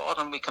grace of God,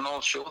 and we can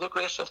all show the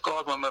grace of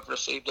God when we've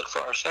received it for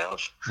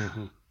ourselves.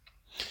 Mm-hmm.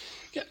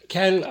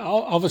 Kyle,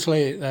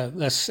 obviously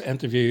this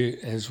interview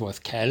is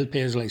with Kyle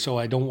Paisley, so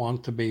I don't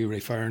want to be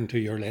referring to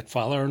your late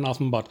father or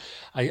nothing, but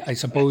I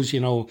suppose, you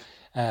know,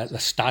 the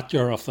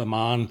stature of the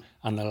man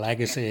and the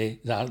legacy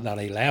that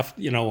he left,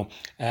 you know,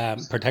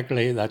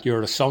 particularly that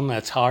you're a son,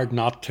 it's hard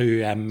not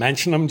to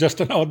mention him just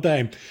an odd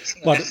time.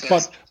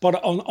 But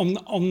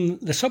on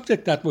the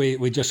subject that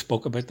we just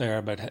spoke about there,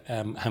 about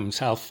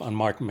himself and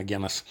Martin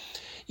McGuinness,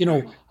 you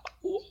know,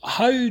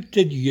 how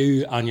did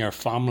you and your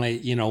family,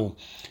 you know,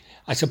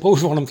 I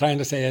suppose what I'm trying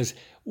to say is,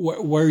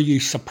 were you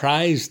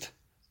surprised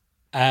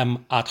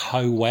at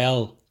how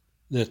well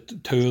the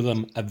two of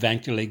them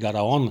eventually got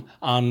on?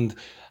 And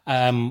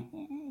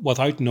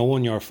without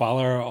knowing your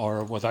father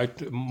or without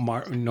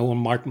knowing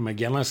Martin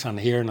McGuinness and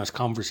hearing his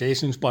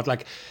conversations, but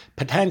like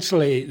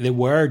potentially they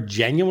were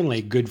genuinely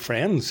good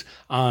friends,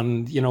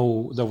 and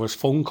there was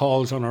phone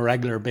calls on a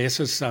regular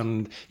basis,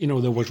 and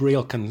there was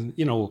real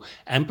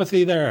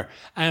empathy there.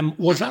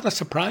 Was that a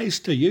surprise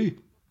to you?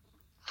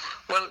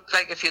 Well,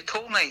 like if you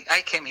told me,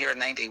 I came here in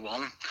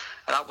 '91, and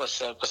that was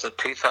it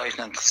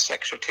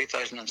 2006 or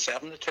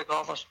 2007 they took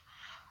office.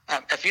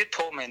 If you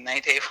told me in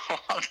 '91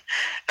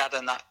 that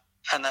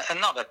and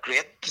not a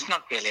great, it's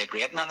not really a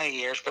great many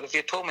years, but if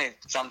you told me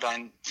time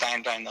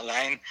down the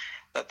line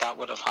that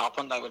would have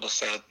happened, I would have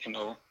said,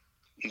 no,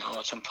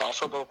 it's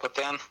impossible. But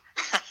then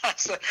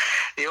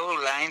the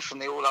old line from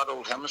the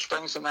old hymn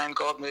springs to mind,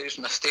 God moves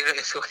in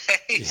mysterious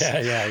ways.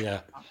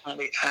 Yeah.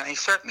 And he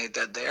certainly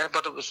did there,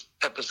 but it was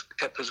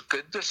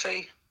good to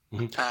see.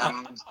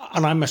 Mm-hmm.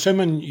 And I'm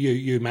assuming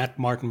you met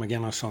Martin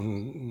McGuinness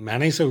on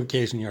many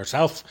occasions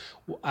yourself.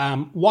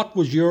 What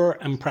was your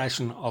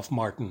impression of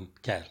Martin,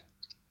 Kyle?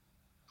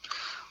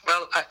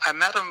 Well, I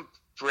met him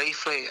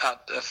briefly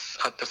at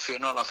the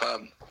funeral of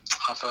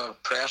a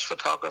press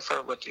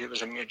photographer, which he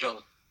was a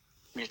mutual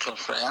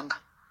friend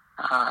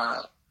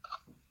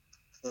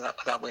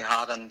that we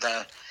had, and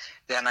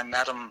then I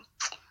met him.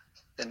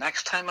 The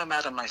next time I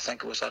met him, I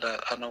think it was at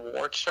an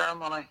award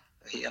ceremony.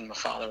 He and my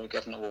father were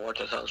given an award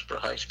at Hillsborough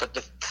House. But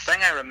the thing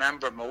I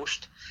remember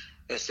most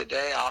is the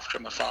day after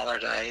my father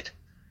died.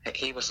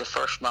 He was the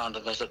first man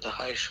to visit the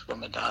house when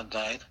my dad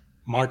died.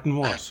 Martin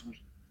was.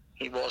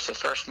 He was the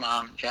first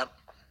man. Yep.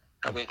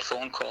 We had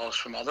phone calls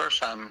from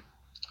others.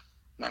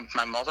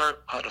 My mother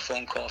had a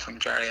phone call from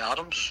Jerry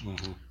Adams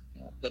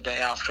the day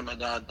after my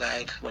dad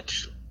died,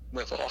 which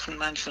we've often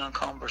mentioned in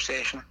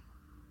conversation.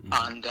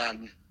 And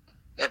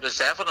it was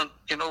evident,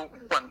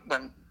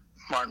 when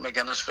Martin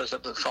McGuinness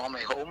visited the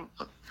family home,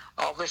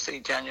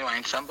 obviously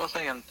genuine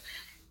sympathy and,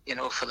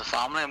 for the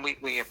family, and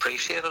we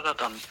appreciated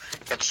it, and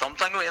it's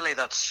something really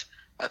that's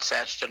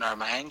etched in our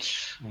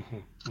minds.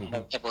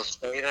 It will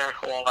stay there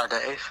all our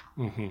days.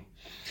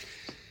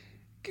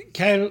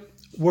 Kyle,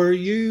 were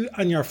you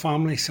and your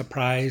family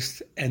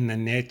surprised in the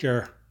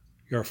nature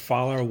your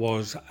father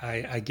was,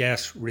 I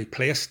guess,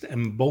 replaced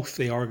in both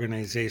the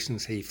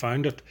organisations he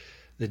founded,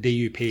 the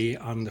DUP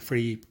and the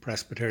Free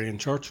Presbyterian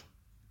Church?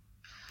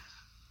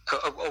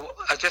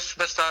 I just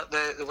missed that,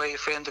 the way you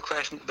framed the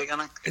question at the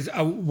beginning.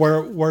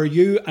 Were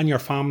you and your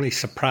family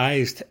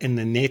surprised in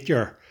the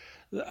nature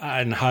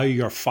and how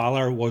your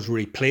father was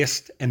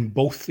replaced in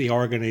both the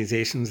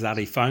organisations that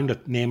he founded,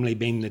 namely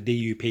being the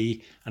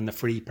DUP and the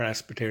Free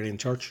Presbyterian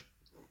Church?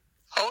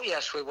 Oh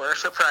yes, we were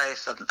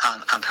surprised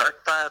and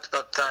hurt by it,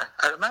 but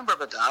I remember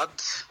my dad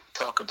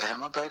talking to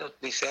him about it.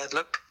 He said,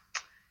 look,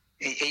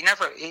 he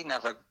never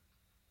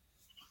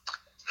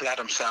let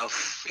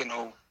himself,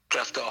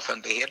 drift off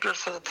into hatred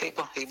for the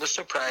people. He was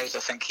surprised. I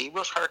think he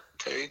was hurt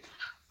too,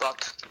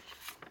 but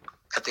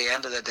at the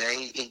end of the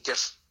day, he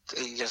just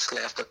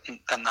left it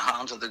in the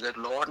hands of the good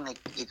Lord, and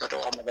he got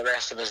on with the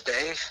rest of his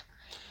days,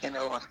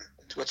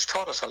 which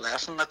taught us a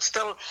lesson. It's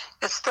still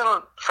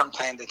from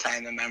time to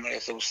time the memory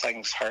of those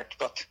things hurt,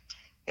 but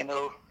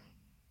you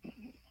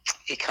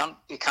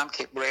can't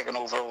keep breaking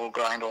over old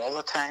ground all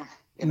the time.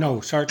 No,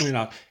 certainly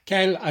not.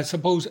 Kyle, I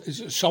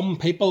suppose some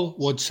people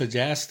would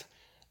suggest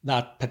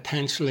that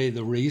potentially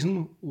the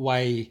reason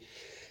why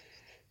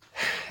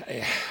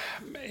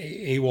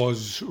he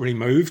was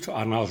removed,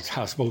 and I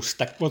suppose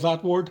stick with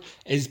that word,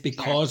 is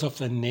because of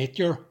the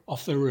nature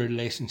of the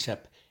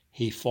relationship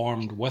he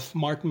formed with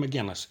Martin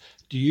McGuinness.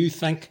 Do you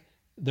think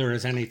there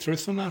is any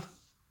truth in that?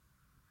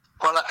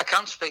 Well, I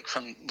can't speak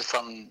from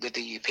the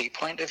DUP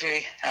point of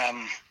view,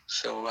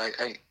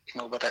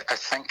 but I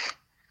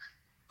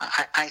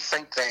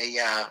think they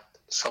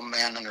some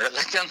men in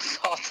religion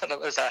thought that it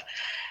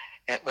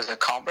was a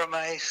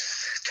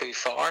compromise too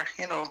far,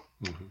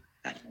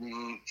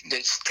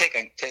 It's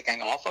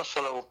taking office,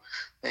 although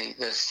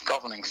this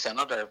governing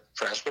synod or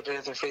presbytery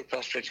of the Free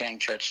Presbyterian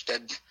Church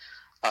did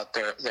at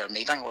their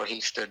meeting where he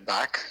stood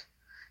back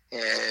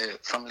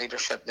from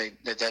leadership, they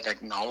did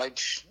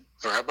acknowledge,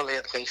 verbally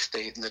at least,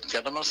 the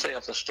legitimacy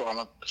of the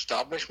Stormont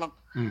establishment,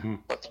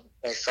 but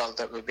they felt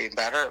it would be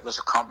better. It was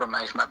a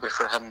compromise maybe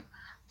for him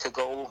to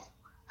go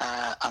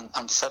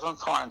and sit in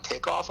power and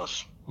take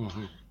office.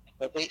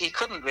 But he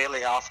couldn't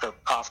really, after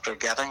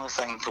getting the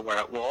thing to where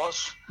it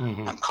was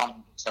and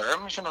come to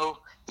terms,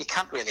 you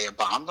can't really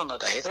abandon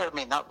it either. I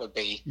mean, that would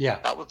be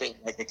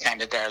like a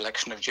kind of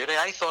dereliction of duty.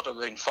 I thought it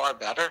would have been far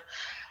better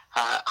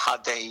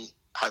had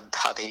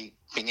he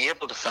been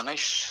able to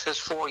finish his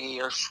 4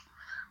 years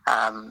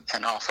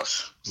in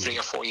office, 3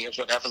 or 4 years,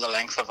 whatever the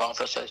length of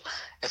office is.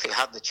 If he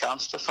had the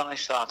chance to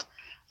finish that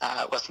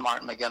with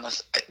Martin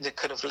McGuinness, they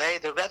could have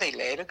already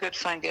laid a good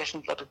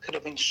foundation, but it could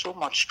have been so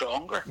much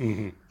stronger.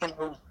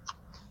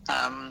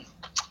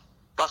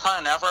 But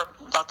however,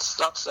 that's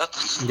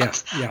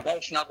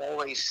life's not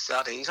always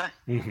that easy.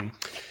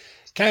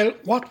 Kyle,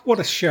 what would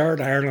a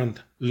shared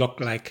Ireland look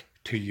like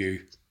to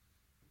you?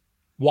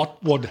 what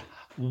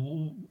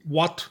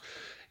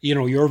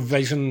your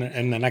vision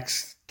in the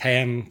next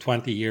 10,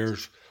 20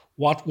 years,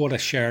 what would a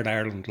shared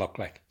Ireland look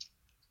like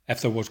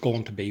if there was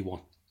going to be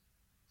one?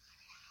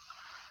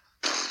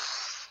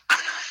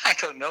 I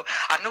don't know.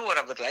 I know what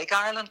I would like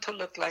Ireland to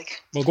look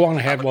like. Well, go on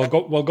ahead. We'll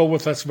go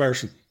with this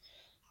version.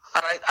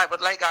 I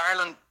would like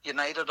Ireland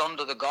united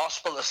under the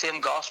gospel, the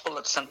same gospel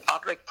that St.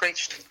 Patrick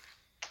preached.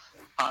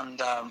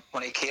 And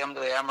when he came to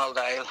the Emerald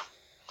Isle,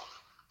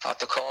 at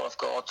the call of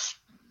God,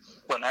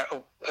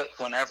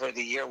 whenever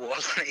the year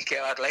was when he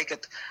came, I'd like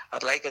it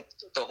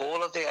the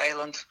whole of the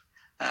island.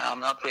 I'm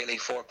not really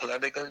for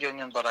political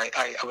union, but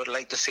I would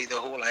like to see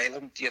the whole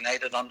island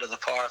united under the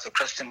power of the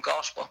Christian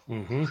gospel.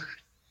 Mm-hmm.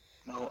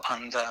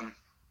 And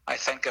I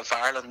think if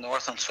Ireland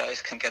North and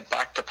South can get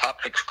back to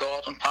Patrick's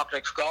God and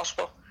Patrick's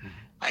gospel,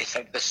 I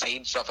think the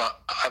seeds of a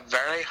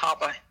very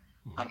happy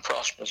and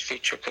prosperous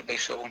future could be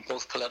sown,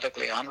 both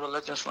politically and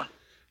religiously.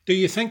 Do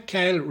you think,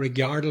 Kyle,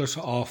 regardless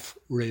of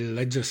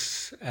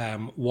religious,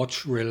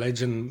 which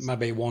religion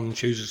maybe one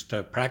chooses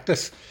to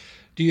practice,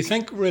 do you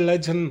think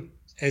religion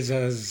is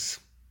as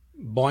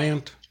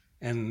buoyant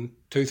in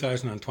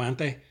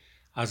 2020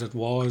 as it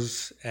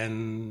was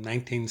in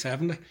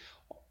 1970?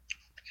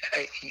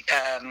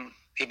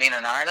 You mean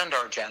in Ireland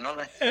or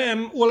generally?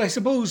 Well, I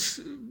suppose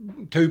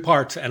two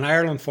parts. In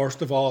Ireland,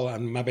 first of all,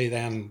 and maybe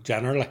then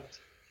generally.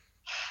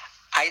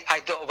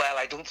 I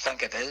don't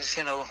think it is,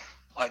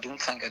 I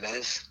don't think it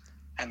is.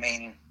 I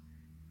mean,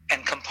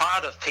 in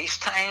comparative peace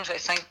times, I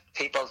think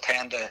people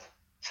tend to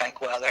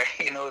think, well,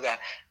 that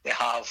they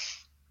have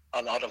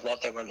a lot of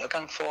what they were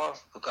looking for.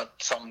 We've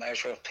got some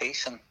measure of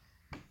peace, and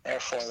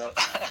therefore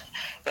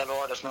the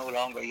Lord is no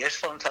longer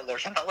useful until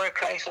there's another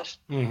crisis.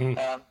 Mm-hmm.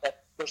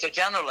 But there's a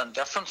general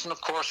indifference, and of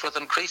course, with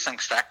increasing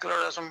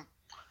secularism,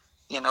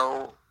 and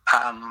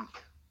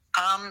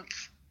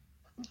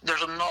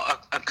there's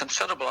a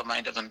considerable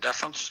amount of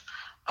indifference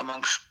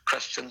amongst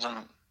Christians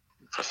and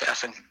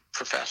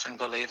professing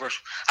believers.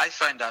 I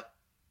find that,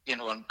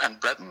 in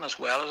Britain as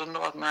well as in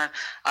Northern Ireland,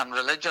 and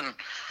religion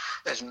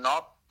is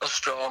not as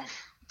strong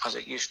as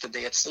it used to be.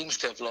 It seems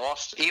to have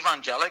lost.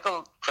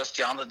 Evangelical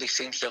Christianity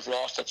seems to have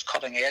lost its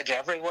cutting edge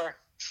everywhere.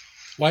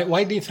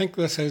 Why do you think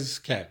this is,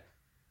 Kay?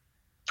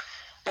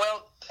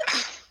 Well,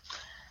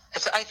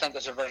 I think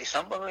it's a very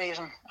simple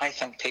reason. I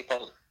think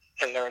people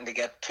learn to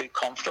get too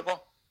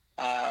comfortable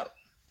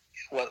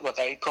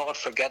without God,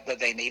 forget that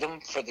they need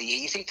him for the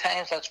easy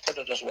times, let's put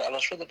it, as well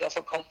as for the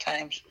difficult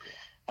times.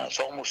 And it's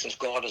almost as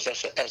God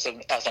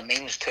as a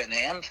means to an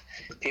end.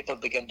 People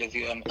begin to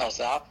view him as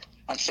that.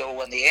 And so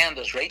when the end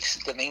is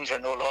reached, the means are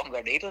no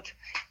longer needed,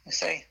 you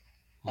see.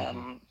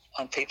 Mm-hmm.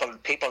 And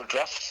people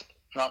drift,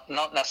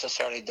 not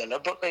necessarily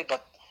deliberately,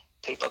 but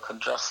people can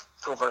drift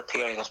over a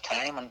period of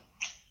time and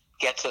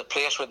get to a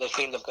place where they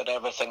feel they've got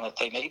everything that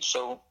they need.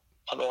 So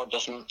the Lord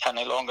doesn't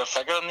any longer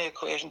figure in the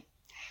equation.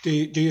 Do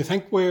you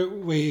think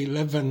we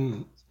live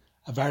in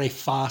a very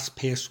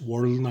fast-paced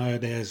world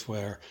nowadays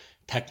where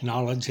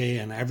technology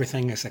and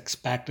everything is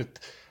expected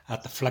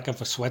at the flick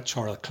of a switch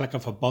or the click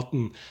of a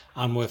button,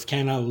 and we've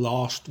kind of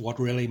lost what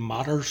really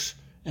matters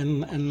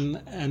in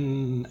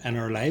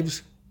our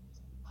lives?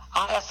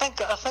 I think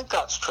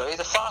that's true.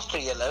 The faster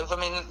you live, I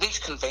mean, these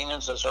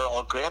conveniences are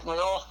all great, and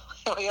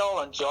we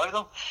all enjoy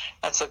them.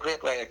 It's a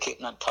great way of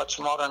keeping in touch,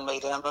 modern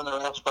media and the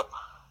rest. But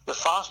the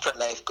faster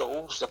life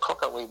goes, the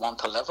quicker we want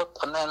to live it,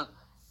 and then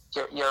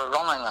you're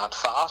running that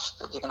fast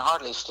that you can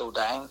hardly slow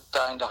down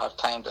to have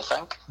time to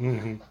think.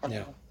 Mm-hmm.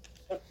 Yeah.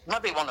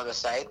 Maybe one of the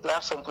side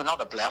blessings, well,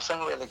 not a blessing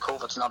really,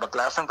 COVID's not a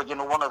blessing, but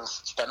one of the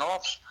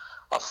spin-offs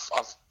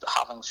of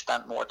having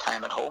spent more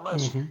time at home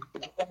is we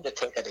begin to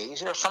take it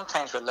easier.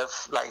 Sometimes we live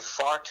life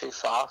far too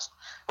fast.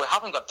 We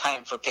haven't got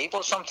time for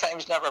people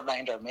sometimes, never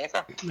mind our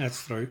maker.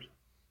 That's true.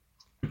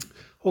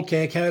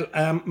 Okay, Kyle,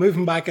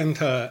 moving back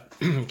into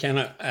kind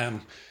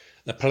of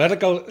the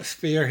political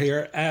sphere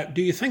here,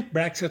 do you think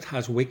Brexit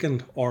has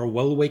weakened or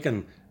will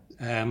weaken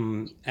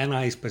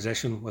NI's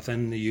position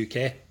within the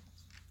UK?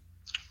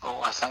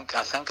 Oh, I think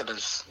it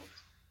is.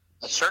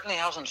 It certainly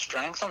hasn't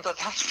strengthened it,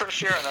 that's for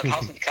sure, and it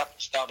hasn't kept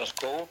the status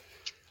quo.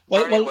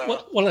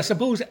 Well, I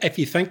suppose if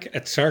you think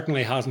it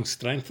certainly hasn't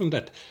strengthened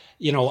it,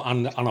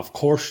 and of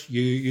course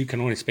you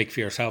can only speak for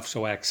yourself,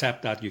 so I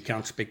accept that you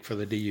can't speak for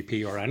the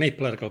DUP or any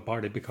political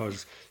party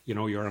because,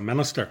 you're a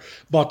minister.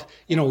 But,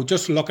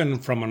 just looking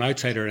from an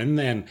outsider in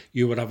then,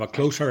 you would have a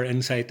closer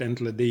insight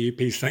into the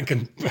DUP's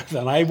thinking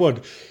than I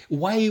would.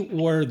 Why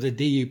were the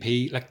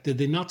DUP, did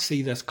they not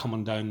see this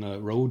coming down the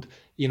road?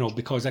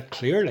 Because it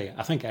clearly,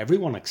 I think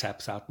everyone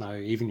accepts that now,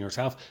 even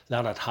yourself,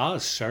 that it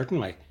has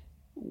certainly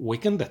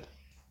weakened it.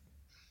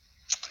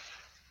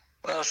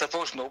 Well, I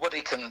suppose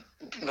nobody can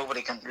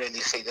really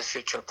see the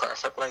future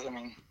perfectly. I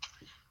mean,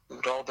 we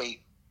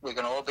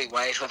can all be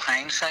wise with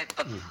hindsight.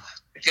 But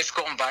just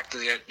going back to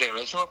the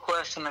original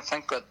question, I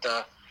think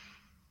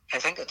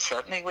it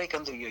certainly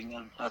weakened the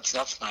union.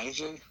 That's my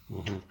view.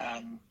 Mm-hmm.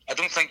 I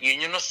don't think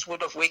unionists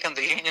would have weakened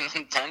the union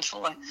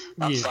intentionally.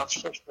 That's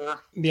for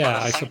sure. Yeah,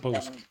 I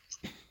suppose.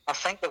 I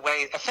think the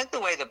way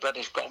the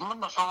British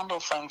government have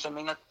handled things, I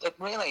mean, it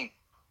really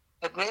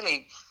it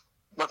really,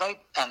 without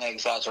any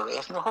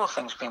exaggeration, the whole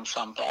thing's been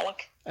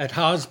symbolic. It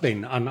has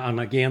been, and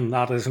again,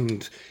 that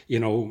isn't,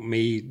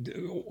 me.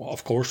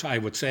 Of course, I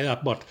would say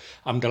that, but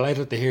I'm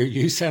delighted to hear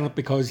you saying it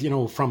because,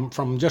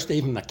 from just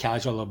even the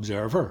casual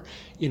observer,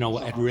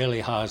 it really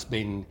has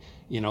been,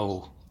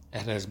 it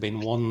has been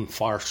one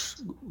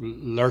farce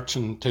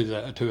lurching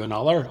to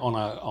another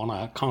on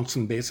a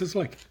constant basis,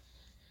 like.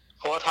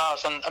 Oh, it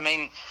has, and I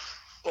mean,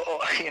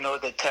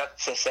 the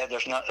text they said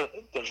there's not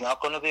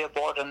going to be a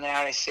board in the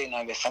REC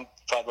now. We think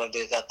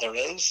probably that there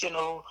is,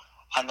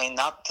 I mean,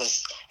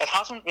 it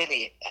hasn't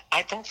really,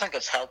 I don't think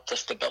it's helped the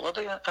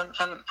stability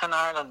in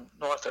Ireland,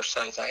 north or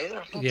south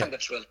either. I don't think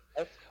it's really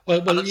helped.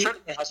 And it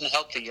certainly hasn't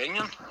helped the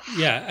union.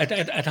 Yeah,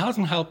 it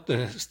hasn't helped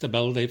the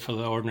stability for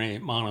the ordinary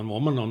man and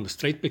woman on the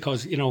street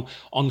because,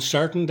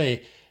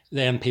 uncertainty,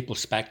 then people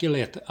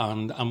speculate,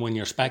 and when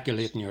you're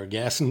speculating, you're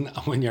guessing,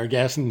 and when you're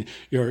guessing,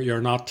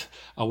 you're not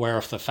aware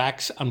of the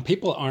facts, and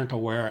people aren't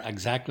aware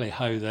exactly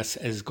how this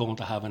is going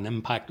to have an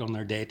impact on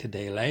their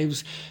day-to-day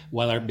lives,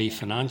 whether it be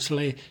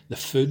financially, the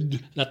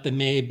food that they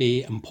may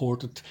be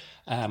imported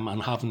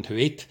and having to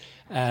eat.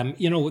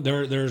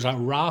 There's a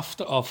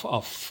raft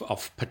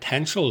of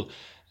potential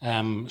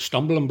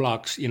stumbling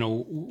blocks,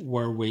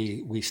 where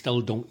we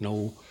still don't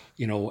know,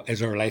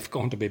 is our life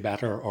going to be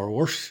better or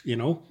worse,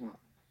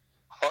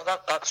 Well,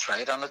 that's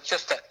right, and it's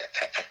just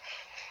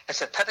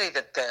it's a pity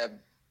that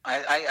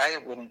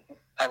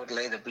I would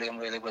lay the blame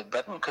really with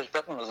Britain, because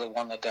Britain was the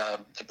one that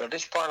the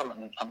British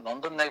Parliament and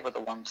London, they were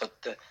the ones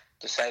that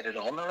decided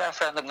on the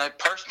referendum. Now,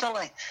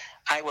 personally,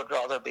 I would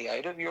rather be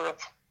out of Europe.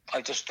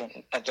 I just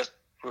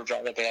would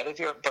rather be out of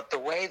Europe. But the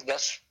way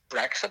this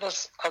Brexit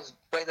is,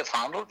 the way they've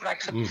handled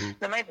Brexit,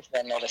 they might as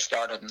well not have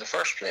started in the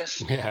first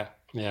place.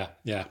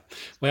 Yeah.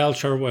 Well,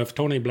 sure, we have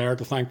Tony Blair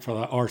to thank for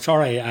that. Or,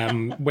 sorry,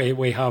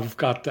 we have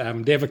got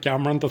David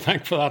Cameron to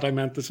thank for that, I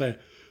meant to say.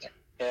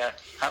 Yeah,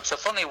 it's a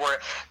funny word.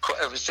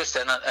 It was just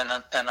in our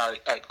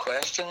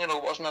question,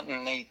 wasn't it?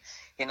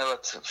 And I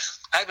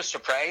was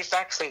surprised,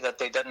 actually, that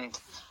they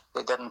didn't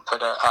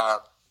put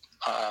a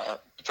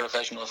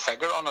provisional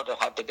figure on it.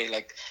 It had to be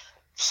like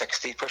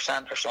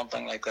 60% or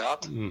something like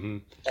that. Mm-hmm.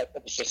 It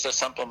was just a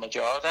simple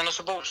majority. And I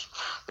suppose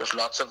there's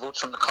lots of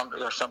votes in the country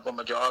that are simple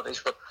majorities,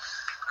 but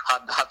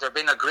had there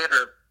been had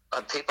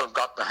people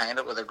got behind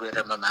it with a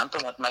greater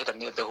momentum, it might have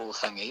made the whole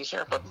thing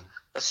easier. But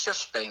it's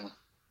just been,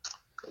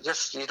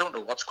 you don't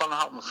know what's going to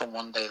happen from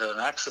one day to the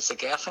next. It's a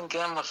guessing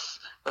game with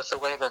the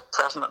way the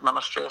present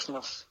administration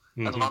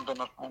in London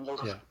has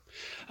handled it. Yeah.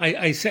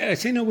 I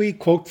seen a wee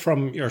quote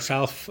from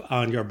yourself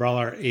and your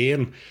brother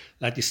Ian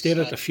that you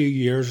stated a few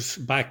years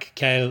back,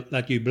 Kyle,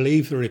 that you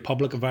believe the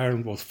Republic of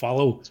Ireland will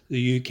follow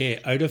the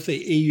UK out of the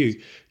EU.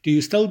 Do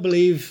you still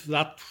believe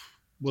that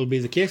will be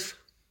the case?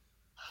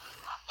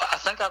 I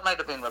think that might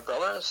have been my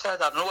brother that said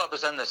that. I know it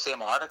was in the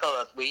same article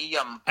that we...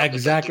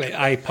 Exactly.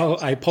 I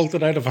pulled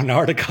it out of an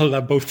article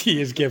that both of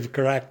you give,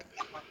 correct?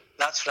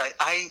 That's right.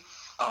 I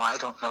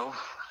don't know.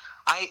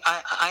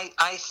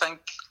 I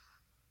think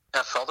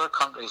if other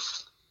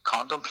countries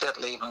contemplate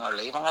leaving,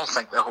 I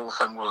think the whole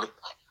thing will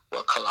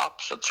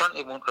collapse. It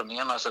certainly won't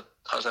remain as it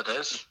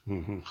is.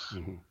 Mm-hmm,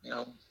 mm-hmm.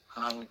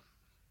 I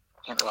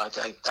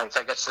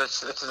think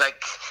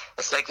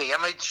it's like the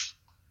image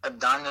in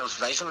Daniel's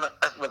vision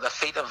with the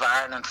feet of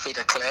iron and feet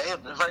of clay.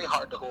 It's very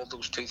hard to hold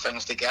those two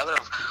things together.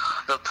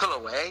 They'll pull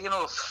away.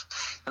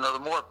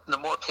 The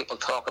more people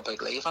talk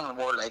about leaving, the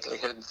more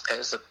likelihood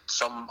is that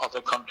some other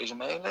countries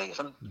may leave.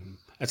 And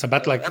it's a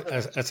bit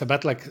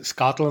like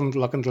Scotland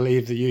looking to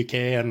leave the UK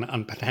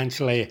and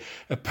potentially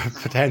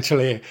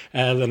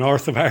the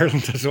north of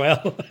Ireland as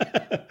well.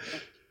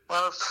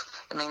 Well,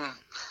 I mean,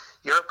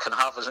 Europe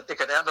it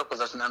could end up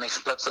with as many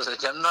splits as a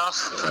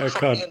gymnast.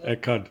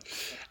 It could.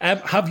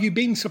 Have you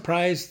been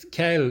surprised,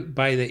 Kyle,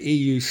 by the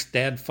EU's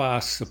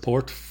steadfast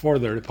support for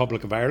the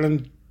Republic of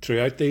Ireland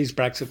throughout these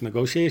Brexit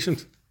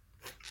negotiations?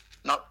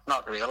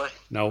 Not really.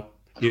 No.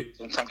 I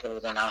don't think there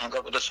would have been anything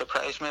that would have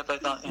surprised me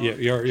about that.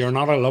 You're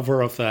not a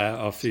lover of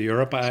the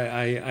Europe,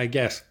 I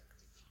guess.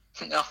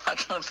 No, I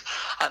don't.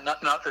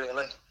 Not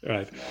really.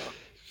 Right. No.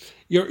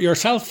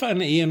 Yourself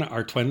and Ian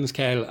are twins,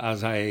 Kyle,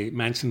 as I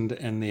mentioned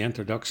in the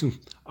introduction.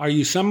 Are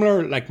you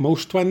similar, like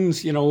most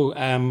twins,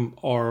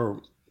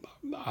 or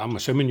I'm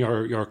assuming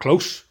you're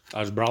close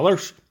as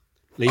brothers?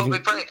 We're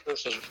very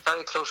close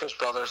as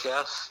brothers,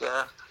 yes,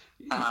 yeah.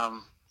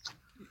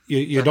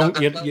 You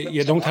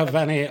don't have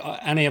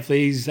any of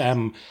these.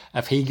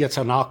 If he gets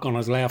a knock on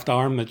his left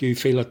arm, that you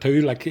feel it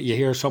too. Like you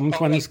hear some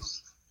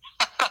twins.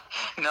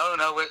 No,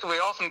 we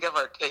often give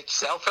each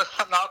self a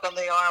knock on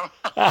the arm.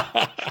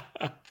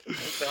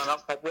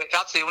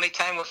 That's the only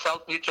time we've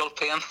felt mutual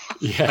pain.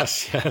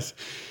 Yes.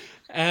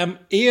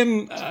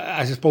 Ian,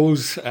 I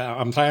suppose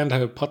I'm trying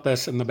to put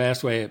this in the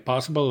best way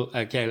possible.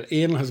 Kyle,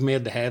 Ian has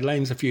made the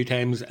headlines a few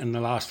times in the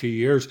last few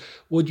years.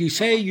 Would you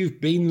say you've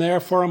been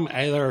there for him,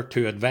 either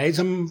to advise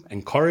him,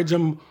 encourage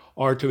him,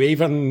 or to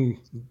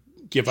even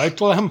give out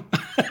to him?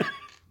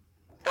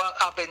 Well,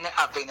 I've been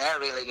there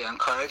really to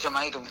encourage him.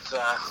 I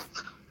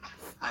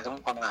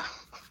wouldn't want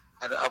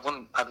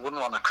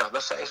to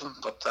criticise him,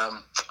 but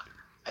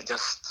I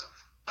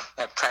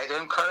try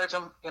to encourage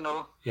him,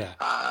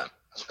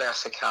 as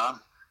best I can.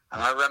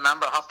 And I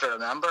have to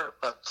remember,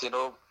 but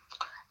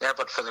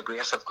but for the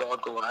grace of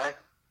God go I.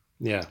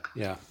 Yeah.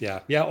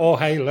 Oh,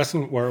 hey,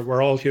 listen,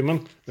 we're all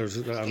human.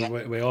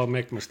 We all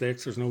make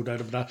mistakes. There's no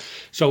doubt of that.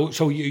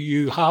 So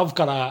you have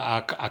got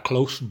a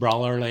close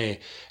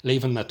brotherly,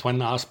 leaving the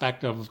twin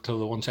aspect of to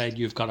the one side.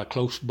 You've got a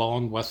close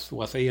bond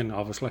with Ian,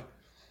 obviously.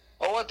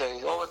 Oh, I do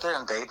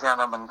indeed.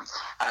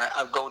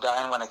 I go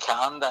down when I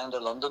can down to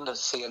London to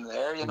see him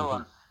there,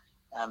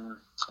 and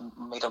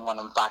meet him when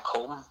I'm back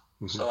home.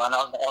 Mm-hmm. So and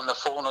on the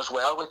phone as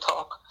well we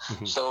talk.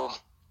 Mm-hmm. So.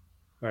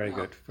 Very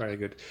good.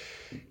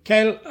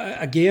 Kyle,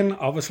 again,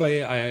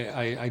 obviously,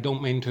 I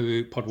don't mean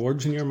to put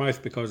words in your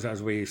mouth because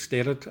as we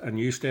stated, and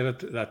you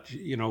stated, that,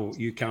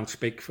 you can't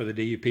speak for the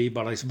DUP,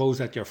 but I suppose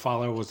that your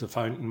father was the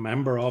founding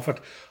member of it.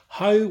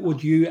 How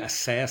would you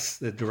assess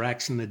the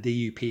direction the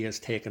DUP has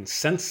taken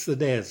since the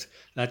days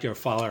that your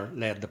father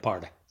led the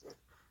party?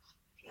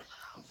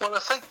 Well,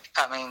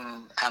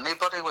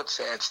 anybody would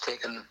say it's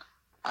taken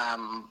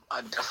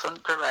a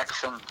different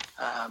direction,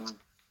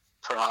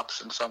 perhaps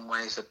in some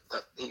ways that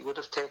he would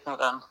have taken it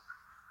in.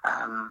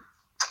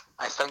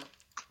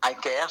 I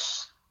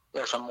guess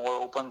there's a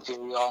more open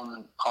view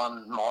on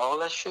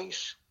moral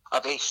issues,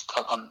 at least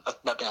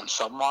maybe on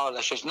some moral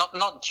issues,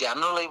 not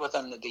generally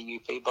within the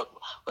DUP, but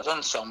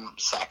within some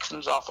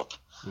sections of it,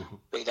 mm-hmm.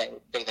 be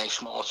they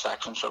small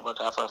sections or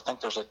whatever. I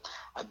think there's a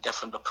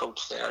different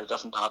approach there, a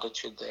different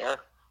attitude there.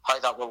 How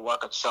that will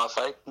work itself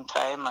out in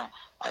time,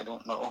 I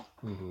don't know.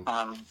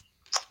 Mm-hmm.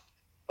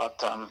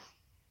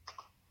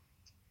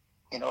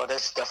 It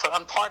is different,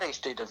 and parties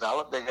do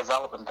develop. They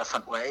develop in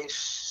different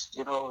ways.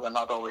 They're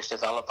not always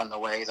develop in the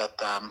way that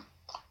the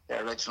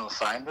original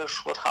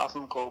founders would have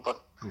them go. But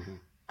mm-hmm.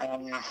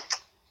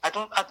 I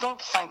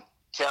don't think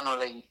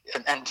generally,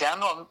 in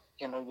general,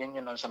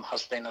 unionism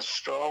has been as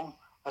strong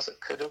as it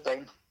could have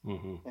been.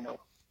 Mm-hmm.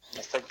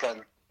 I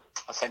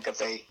think if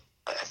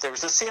there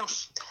was the same,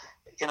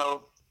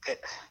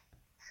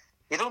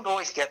 you don't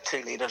always get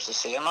two leaders the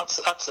same.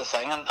 That's the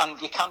thing,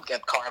 and you can't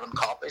get carbon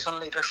copies on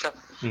leadership.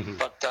 Mm-hmm.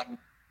 But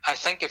I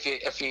think if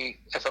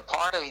a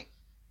party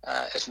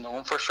is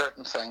known for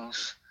certain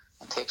things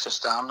and takes a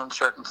stand on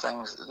certain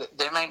things,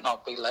 they might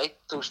not be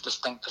liked. Those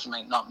distinctives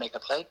might not make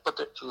it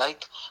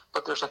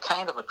but there's a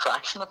kind of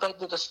attraction about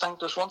the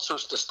distinctives. Once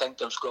those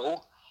distinctives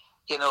go,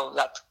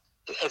 that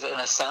in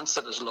a sense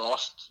it has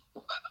lost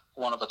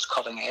one of its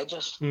cutting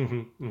edges.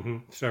 Mm-hmm, mm-hmm,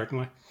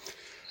 certainly.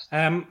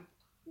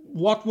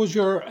 What was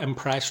your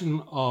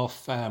impression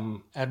of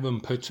Edwin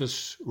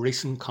Poots's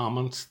recent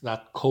comments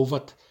that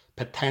COVID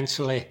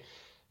potentially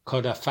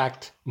could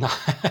affect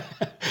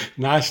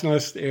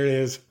nationalist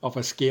areas of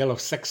a scale of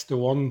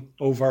 6-1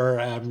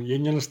 over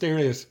unionist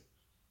areas?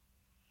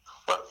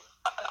 Well,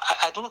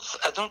 I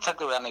don't think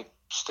there were any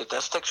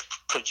statistics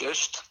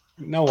produced.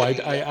 No,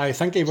 I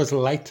think he was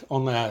light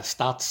on the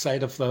stats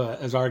side of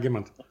his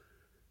argument.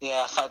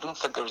 Yeah, I don't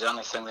think there was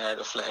anything there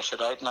to flesh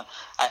it out. And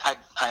I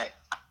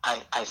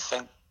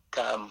think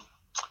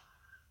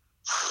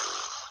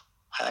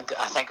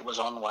I think it was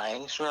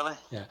unwise, really.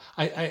 Yeah,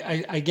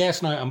 I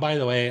guess now, and by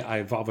the way,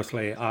 I've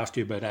obviously asked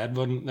you about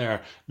Edwin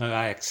there. Now,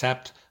 I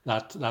accept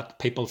that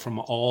people from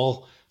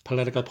all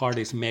political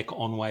parties make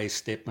unwise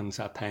statements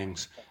at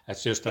times.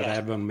 It's just that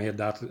Edwin made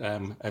that,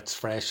 it's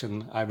fresh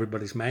in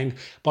everybody's mind.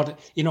 But,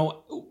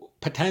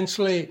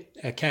 potentially,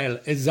 Kyle,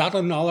 is that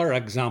another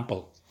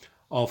example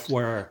of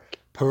where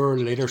poor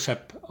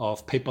leadership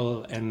of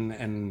people in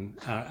and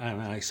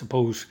I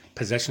suppose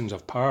positions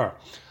of power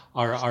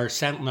are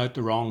sending out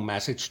the wrong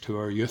message to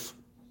our youth?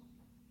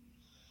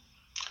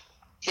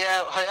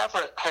 Yeah,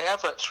 however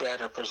it's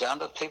read or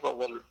presented, people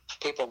will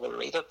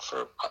read it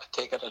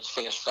take it at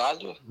face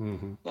value.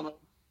 Mm-hmm.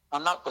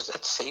 And that was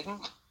it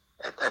seemed.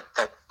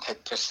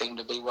 It just seemed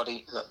to be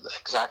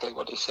exactly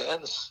what he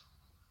says.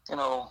 And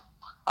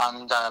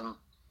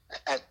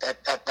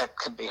it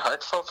can be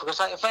hurtful because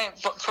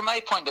from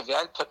my point of view,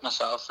 I'll put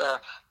myself there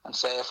and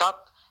say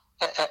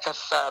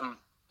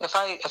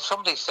if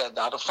somebody said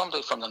that, if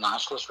somebody from the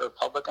Nationalist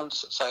Republican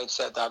side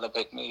said that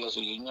about me as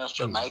a unionist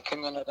or my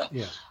community,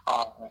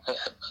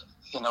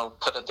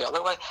 put it the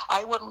other way,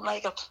 I wouldn't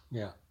like it.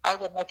 Yeah, I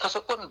wouldn't, because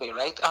it wouldn't be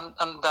right. And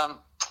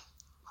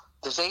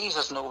disease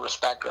is no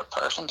respecter of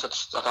persons. It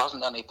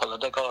hasn't any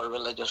political or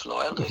religious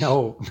loyalty.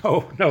 No.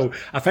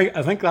 I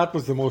think that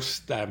was the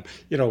most,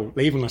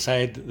 leaving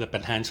aside the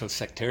potential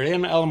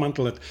sectarian element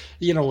of it,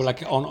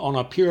 like on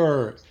a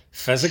pure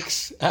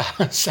physics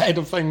side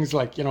of things,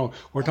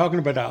 we're talking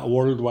about a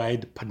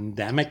worldwide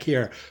pandemic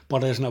here,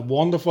 but isn't it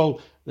wonderful?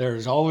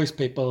 There's always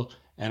people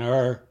in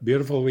our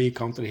beautiful wee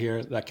country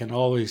here that can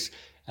always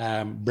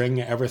bring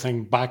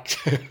everything back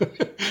to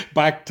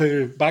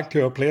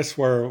a place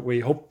where we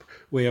hope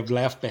we have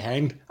left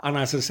behind. And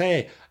as I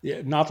say,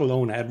 not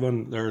alone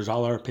Edwin, there's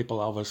other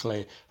people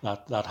obviously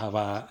that have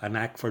a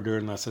knack for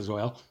doing this as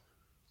well.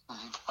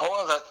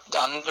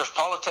 And there's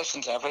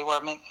politicians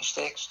everywhere make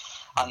mistakes,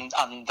 and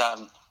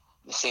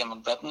the same in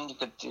Britain.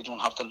 You don't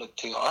have to look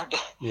too hard.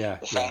 They're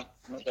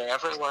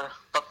everywhere.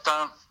 But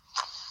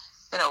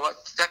you know what,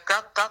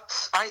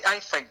 that's I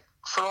think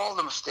for all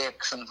the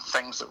mistakes and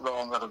things that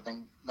have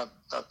been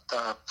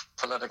that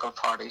political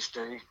parties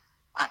do,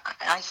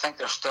 I think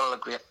there's still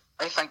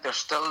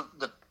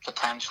the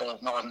potential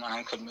of Northern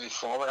Ireland could move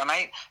forward. And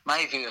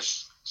my view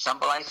is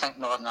simple. I think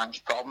Northern Ireland's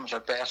problems are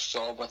best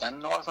solved within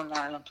Northern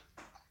Ireland.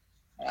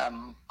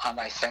 And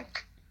I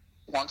think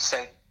once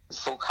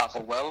folk have a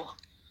will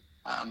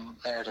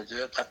there to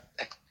do it, that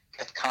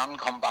it can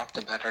come back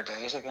to better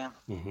days again.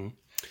 Mm-hmm.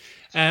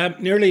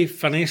 Nearly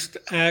finished,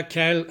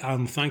 Kyle,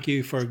 and thank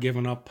you for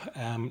giving up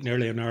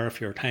nearly an hour of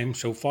your time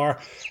so far.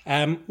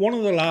 One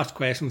of the last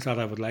questions that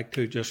I would like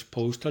to just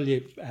pose to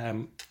you,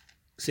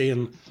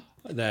 seeing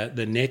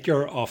the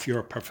nature of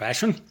your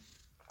profession.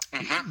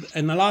 Mm-hmm.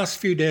 In the last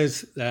few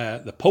days,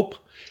 the Pope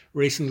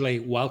recently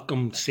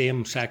welcomed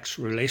same-sex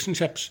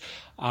relationships,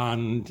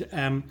 and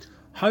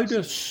how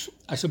does,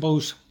 I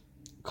suppose,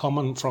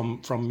 coming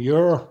from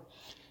your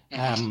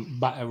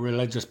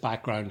religious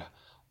background,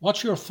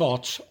 what's your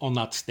thoughts on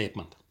that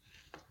statement?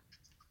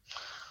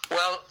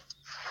 Well,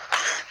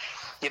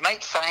 you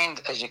might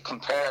find, as you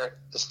compare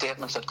the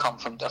statements that come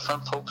from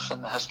different popes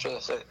in the history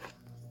of the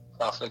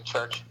Catholic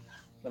Church,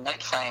 you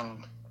might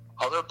find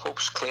other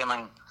popes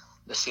claiming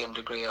the same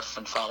degree of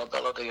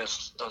infallibility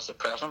as the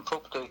present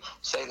pope do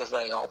say the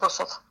very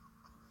opposite,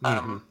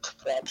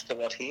 perhaps to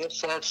what he has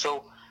said.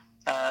 So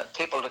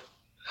people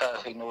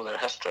who know their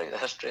history, the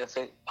history of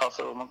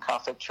the Roman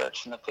Catholic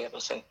Church and the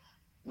papacy,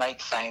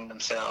 might find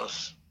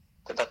themselves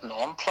a bit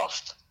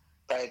nonplussed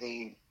by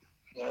the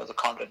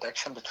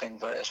contradiction between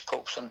various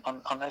popes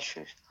on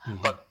issues.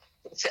 Mm-hmm. But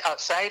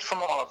aside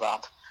from all of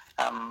that,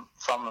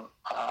 from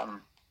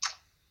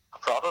a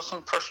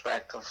Protestant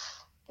perspective,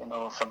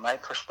 from my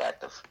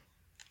perspective,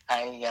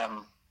 I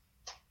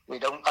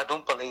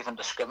don't believe in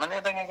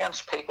discriminating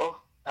against people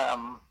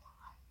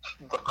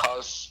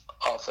because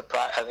of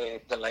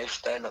the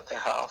lifestyle that they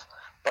have.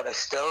 But I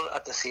still,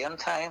 at the same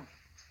time,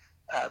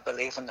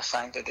 believe in the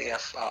sanctity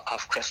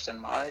of Christian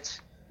marriage,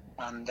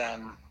 and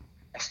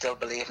I still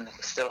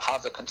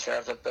have the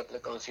conservative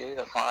biblical view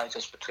that marriage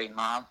is between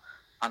man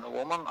and a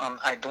woman, and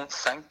I don't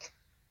think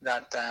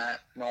that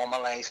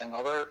normalising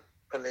other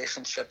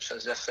relationships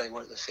as if they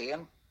were the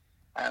same.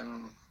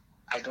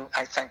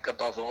 I think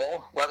above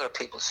all, whether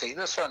people see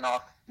this or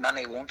not,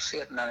 many won't see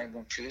it, many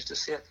won't choose to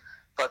see it.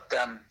 But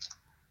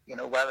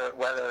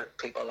whether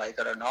people like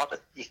it or not,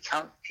 you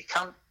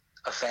can't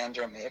offend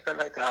your maker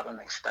like that and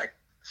expect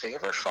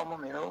favours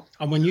from him.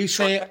 And when you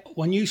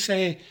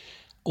say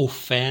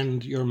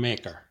offend your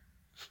maker,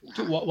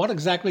 what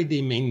exactly do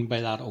you mean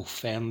by that?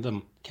 Offend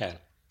them, Kel?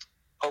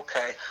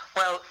 Okay.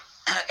 Well,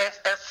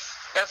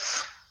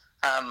 if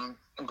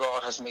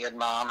God has made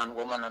man and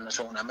woman in his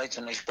own image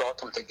and he's brought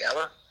them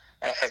together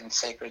in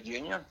sacred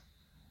union,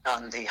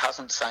 and he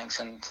hasn't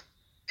sanctioned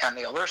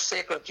any other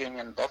sacred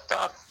union but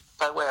that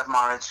by way of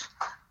marriage,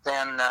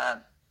 then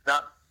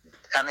that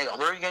any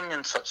other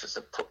union such as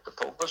the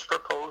Pope has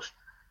proposed,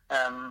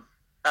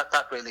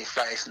 that really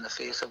flies in the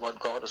face of what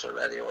God has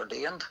already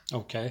ordained.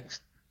 Okay.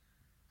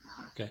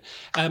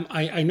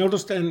 I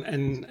noticed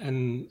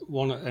in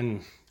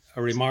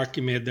a remark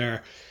you made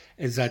there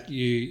is that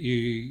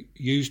you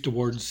used the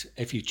words,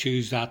 if you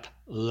choose that,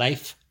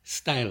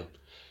 lifestyle.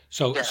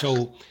 So yes.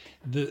 So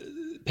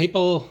the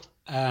people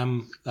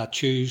that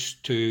choose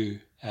to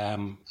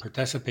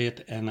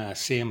participate in a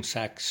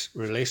same-sex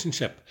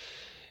relationship,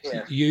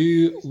 yeah.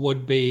 You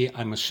would be,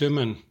 I'm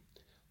assuming,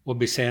 would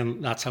be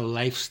saying that's a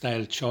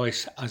lifestyle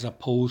choice as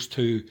opposed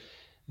to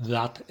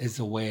that is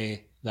the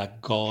way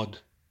that God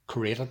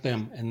created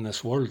them in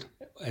this world.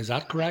 Is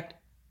that correct?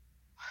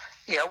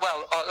 Yeah,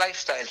 well, a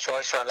lifestyle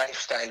choice or a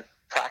lifestyle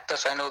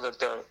practice. I know that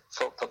there are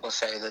folk that will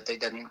say that they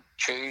didn't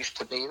choose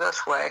to be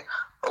this way.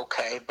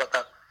 Okay, but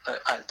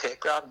I'll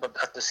take that. But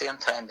at the same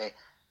time, the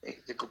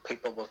good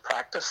people will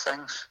practice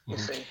things. You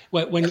see.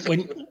 Well,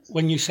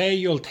 when you say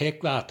you'll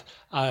take that,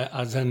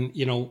 as in,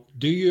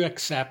 do you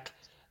accept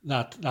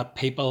that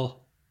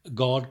people,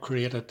 God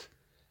created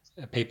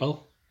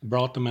people,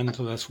 brought them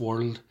into this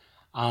world,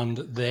 and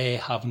they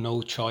have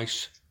no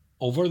choice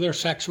over their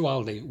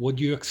sexuality? Would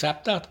you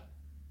accept that?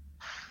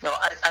 No,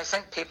 I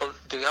think people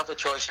do have a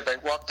choice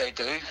about what they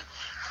do.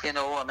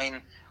 I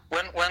mean,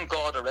 when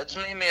God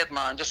originally made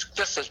man, this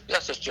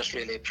is just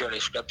really a purely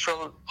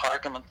scriptural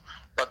argument,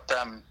 but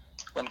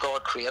when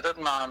God created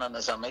man in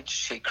his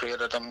image, he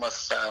created him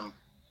with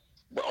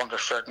under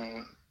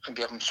certain,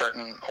 gave him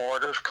certain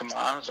orders,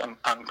 commands,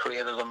 and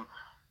created him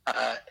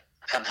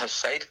in his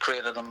sight,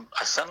 created him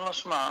a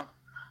sinless man.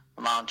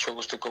 The man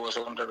chose to go his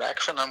own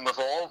direction, and we're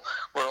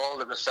all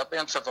the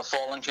recipients of a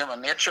fallen human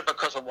nature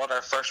because of what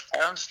our first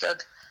parents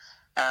did.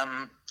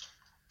 And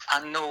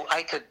no,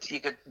 how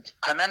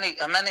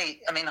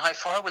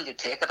far will you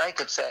take it? I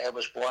could say I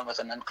was born with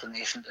an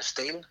inclination to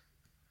steal.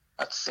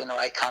 That's,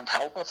 I can't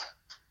help it.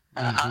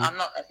 I'm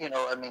not,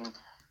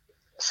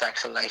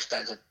 sexual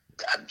lifestyles,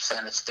 I'm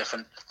saying it's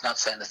different, not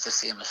saying it's the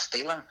same as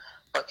stealing,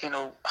 but,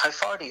 how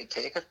far do you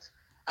take it?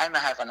 I may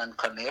have an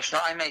inclination,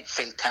 or I may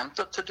feel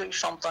tempted to do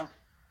something.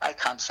 I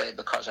can't say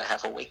because I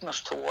have a weakness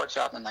towards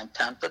that and I'm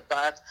tempted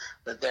by it,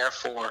 that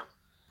therefore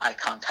I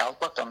can't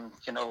help it, and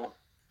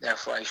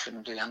therefore I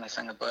shouldn't do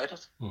anything about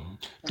it. Mm-hmm.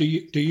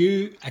 Do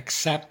you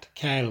accept,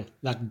 Kyle,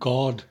 that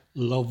God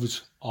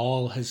loves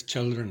all his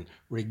children,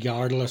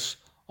 regardless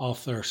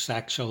of their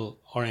sexual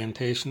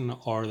orientation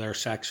or their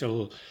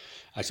sexual,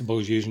 I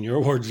suppose, using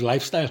your words,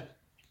 lifestyle?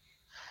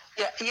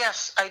 Yeah,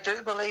 yes, I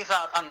do believe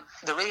that, and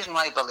the reason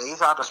I believe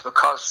that is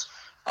because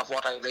of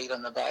what I read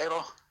in the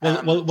Bible.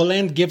 Well,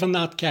 then, given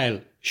that,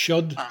 Kyle,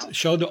 should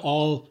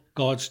all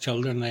God's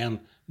children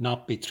then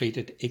not be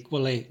treated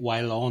equally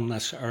while on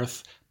this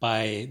earth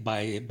by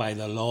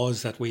the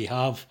laws that we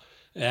have?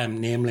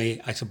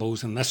 Namely, I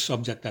suppose, in this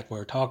subject that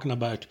we're talking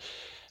about,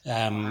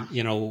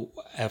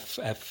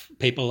 if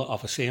people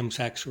of a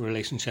same-sex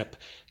relationship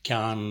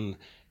can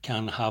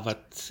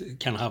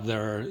have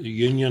their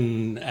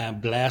union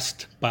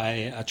blessed by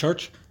a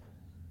church.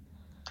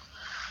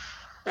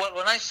 Well,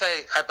 when I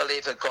say I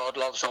believe that God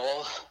loves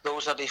all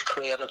those that he's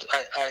created,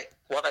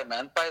 what I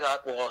meant by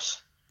that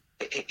was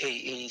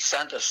he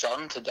sent his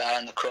son to die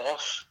on the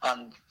cross,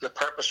 and the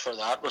purpose for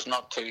that was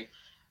not to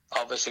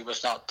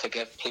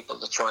give people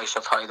the choice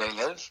of how they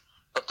live,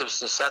 but was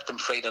to set them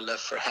free to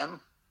live for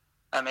him.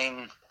 I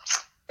mean,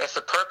 if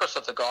the purpose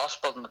of the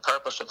gospel and the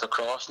purpose of the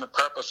cross and the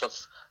purpose of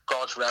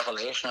God's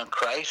revelation in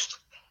Christ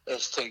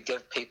is to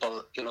give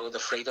people, the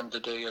freedom to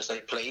do as they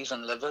please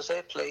and live as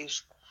they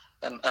please,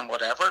 in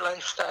whatever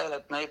lifestyle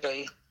it may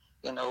be,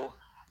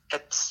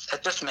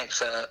 it just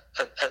makes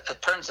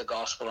it turns the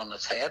gospel on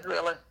its head,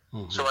 really.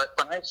 Mm-hmm. So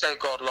when I say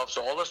God loves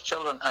all his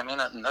children, I mean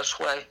it in this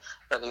way,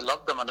 that he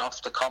loved them enough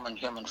to come in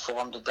human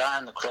form, to die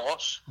on the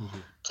cross, mm-hmm.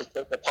 to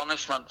take the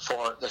punishment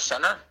for the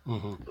sinner,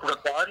 mm-hmm.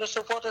 regardless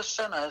of what his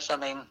sin is. I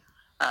mean,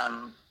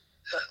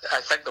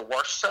 I think the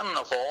worst sin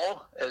of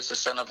all is the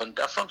sin of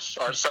indifference,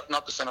 or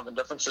not the sin of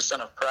indifference, the sin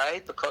of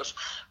pride, because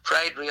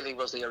pride really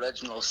was the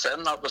original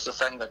sin. That was the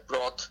thing that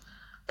brought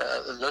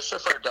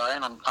Lucifer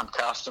down and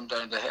cast him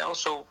down to hell.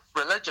 So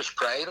religious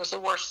pride is the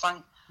worst thing.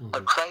 Mm-hmm.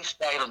 But Christ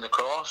died on the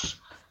cross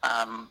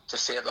to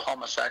save the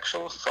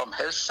homosexual from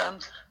his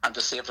sin, and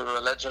to save the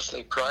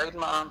religiously proud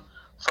man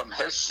from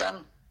his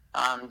sin,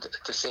 and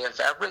to save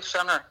every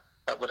sinner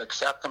that would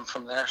accept him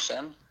from their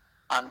sin.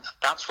 And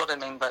that's what I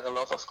mean by the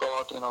love of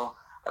God,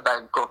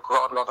 about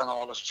God loving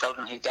all his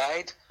children. He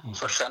died mm-hmm.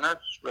 for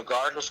sinners,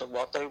 regardless of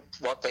what they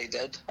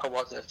did or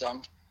what they've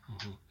done.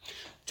 Mm-hmm.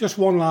 Just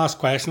one last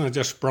question that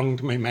just sprung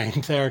to my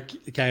mind there,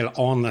 Kyle,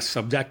 on this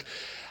subject.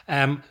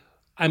 I'm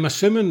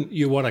assuming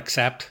you would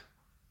accept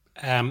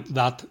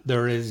that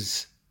there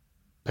is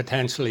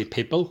potentially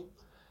people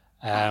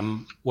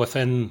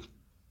within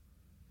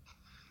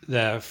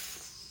the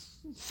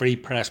Free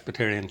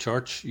Presbyterian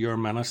Church, your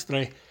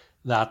ministry,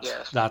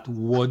 that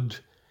would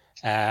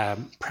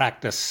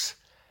practice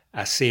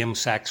a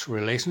same-sex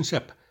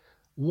relationship.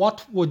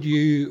 What would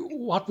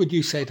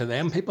you say to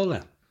them people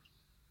then?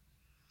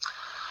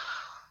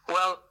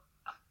 Well,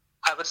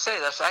 I would say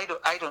this. I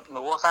don't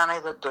know of any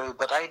that do,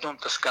 but I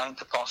don't discount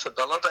the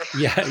possibility.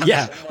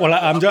 Yeah. Well,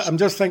 I'm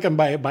just thinking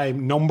by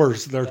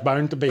numbers. There's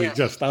bound to be.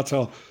 Just that's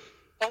all.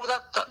 Oh,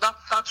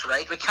 that's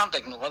right. We can't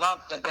ignore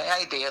that. The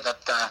idea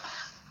that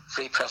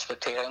Free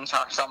Presbyterians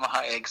are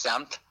somehow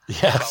exempt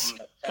from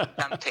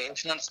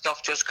temptation and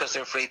stuff just because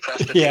they're Free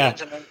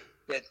Presbyterians. Yeah. I mean,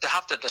 they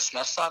have to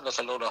dismiss that as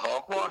a load of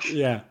hogwash.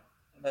 Yeah.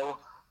 The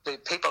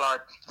people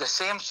are the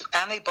same.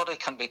 Anybody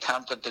can be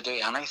tempted to do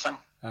anything.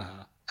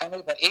 Uh-huh.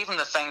 Even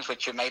the things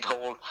which you might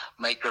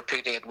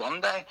repudiate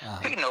one day,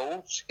 who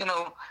knows?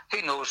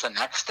 Who knows the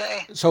next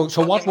day? So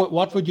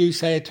what would you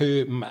say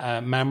to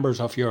members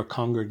of your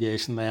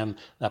congregation then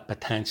that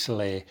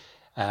potentially,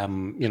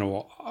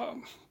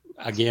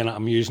 again,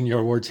 I'm using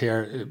your words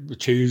here,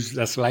 choose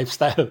this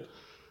lifestyle?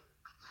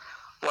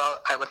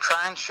 Well, I would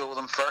try and show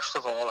them, first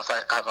of all, if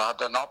I have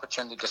had an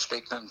opportunity to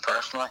speak to them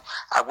personally,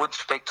 I would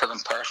speak to them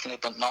personally,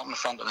 but not in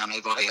front of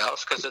anybody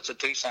else, because it's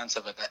too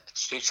sensitive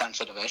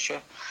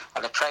issue. I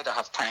would try to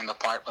have time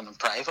apart with them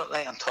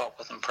privately and talk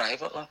with them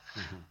privately,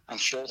 mm-hmm. and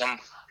show them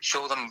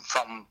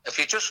from, if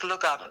you just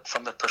look at it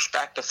from the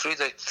perspective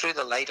through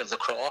the light of the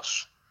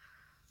cross,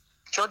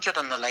 judge it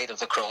in the light of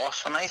the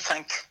cross. And I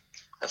think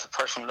if a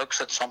person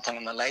looks at something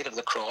in the light of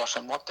the cross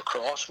and what the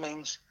cross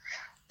means,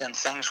 then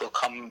things will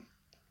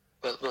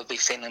be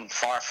seen in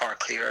far, far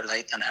clearer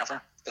light than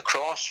ever. The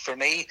cross, for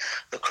me,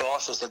 the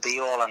cross is the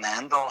be-all and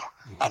end-all.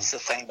 Mm-hmm. That's the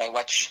thing by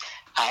which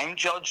I'm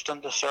judged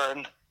and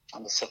discerned,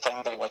 and it's the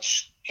thing by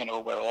which,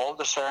 we're all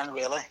discerned,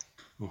 really.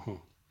 Mm-hmm.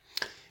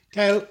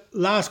 Kyle,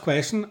 last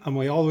question, and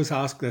we always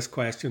ask this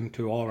question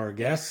to all our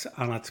guests,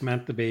 and it's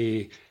meant to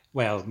be,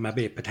 well,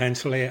 maybe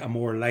potentially a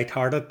more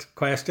light-hearted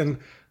question,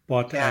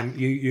 but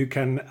you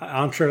can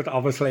answer it,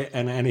 obviously,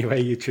 in any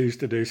way you choose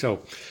to do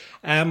so.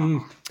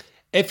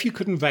 If you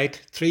could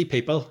invite 3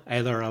 people,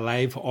 either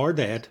alive or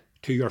dead,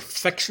 to your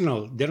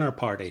fictional dinner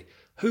party,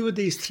 who would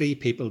these 3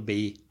 people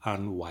be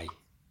and why?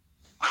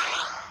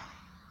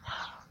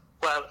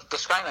 Well,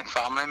 describing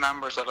family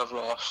members that I've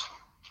lost.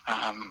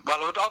 I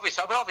would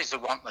obviously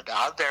want my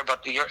dad there,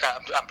 but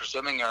I'm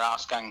presuming you're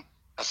asking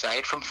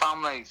aside from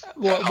family.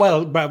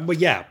 Well,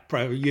 yeah.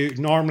 You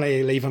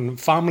normally leaving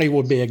family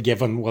would be a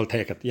given. We'll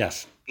take it.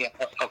 Yes.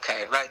 Yeah,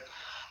 okay, right.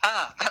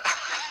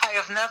 I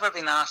have never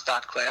been asked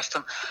that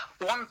question.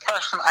 One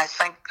person I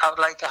think I would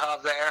like to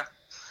have there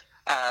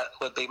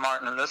would be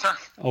Martin Luther.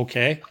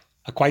 Okay,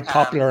 a quite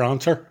popular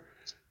answer.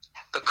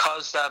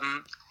 Because I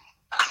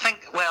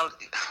think, well,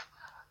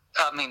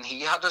 I mean,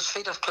 he had his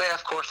feet of clay,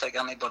 of course, like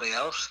anybody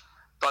else.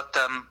 But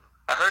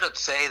I heard it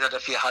say that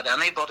if you had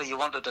anybody you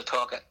wanted to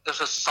talk, this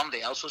is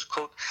somebody else's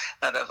quote,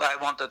 that if I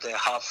wanted to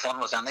have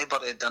fun with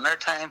anybody at dinner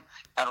time,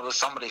 and it was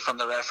somebody from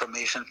the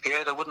Reformation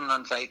period, I wouldn't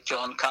invite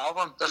John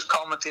Calvin. This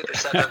commentator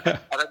said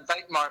I'd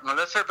invite Martin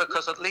Luther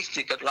because at least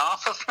you could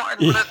laugh with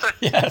Martin Luther.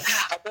 Yes.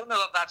 I don't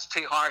know if that's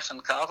too harsh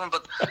on Calvin,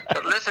 but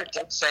Luther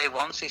did say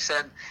once, he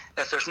said,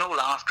 if there's no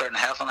laughter in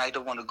heaven, I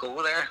don't want to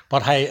go there.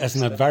 But hey,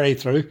 isn't it very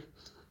true?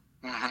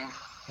 Mm-hmm.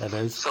 It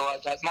is. So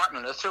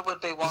Martin Luther would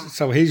be one.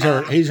 So he's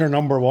your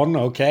number one,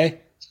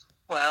 okay?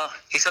 Well,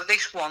 he's at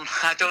least one.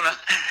 I don't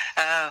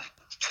know.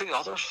 Two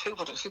others. Who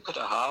could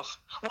I have?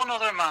 One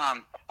other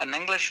man, an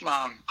Englishman,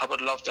 I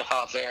would love to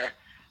have there.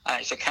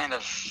 He's a kind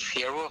of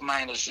hero of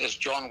mine. Is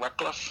John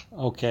Wycliffe.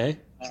 Okay.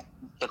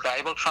 The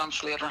Bible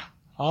translator.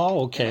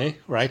 Oh, okay,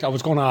 right. I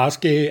was going to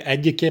ask you,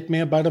 educate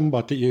me about him,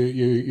 but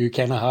you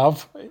kind of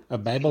have a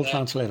Bible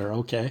translator,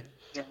 okay.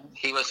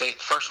 He was the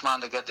first man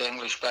to get the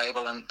English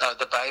Bible and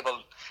the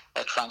Bible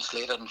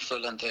translated in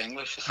full into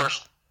English. The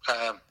first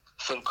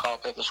full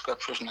copy of the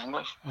scriptures in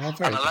English. Oh,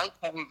 and I like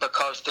him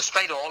because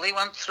despite all he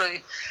went through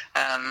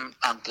and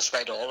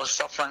despite all his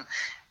suffering,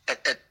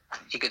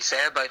 you could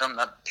say about him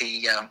that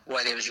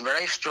while he was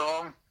very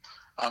strong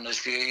on his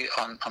view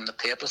on the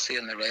papacy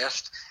and the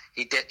rest,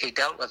 he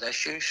dealt with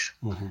issues,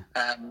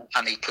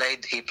 and he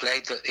played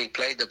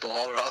the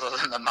ball rather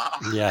than the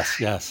man.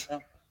 Yes.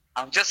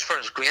 And just for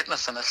his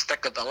greatness and his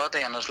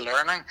stickability and his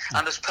learning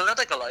and his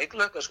political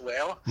outlook as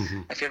well.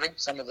 If you read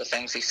some of the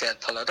things he said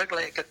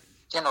politically,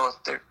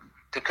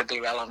 they could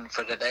be relevant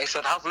for today. So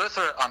I'd have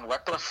Luther and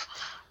Wycliffe.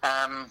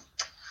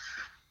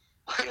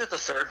 Who would the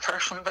third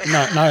person be?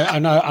 Now,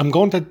 I'm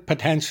going to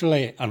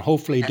potentially and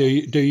hopefully do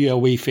you a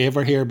wee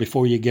favour here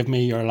before you give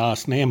me your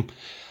last name.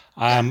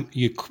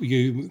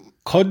 You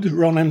could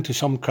run into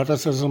some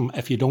criticism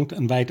if you don't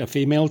invite a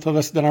female to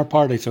this dinner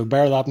party, so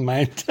bear that in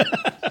mind.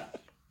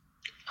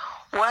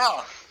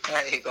 Well,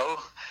 there you go.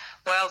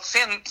 Well,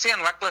 seeing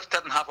Wycliffe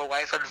didn't have a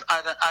wife,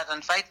 I'd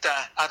invite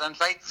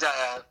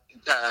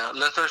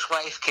Luther's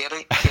wife,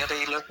 Katie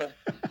Luther,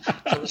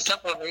 for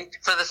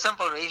the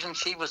simple reason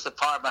she was the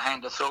power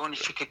behind the throne.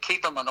 She could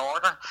keep him in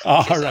order.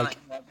 Oh, right.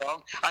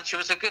 And she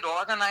was a good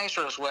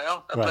organizer as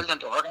well, a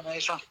brilliant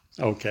organizer.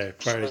 Okay,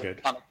 very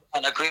good.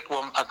 And a great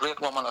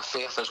woman of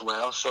faith as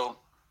well. So.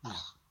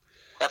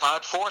 If I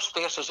had 4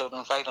 spaces, I'd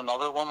invite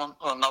another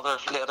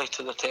lady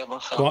to the table.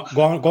 So.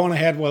 Go on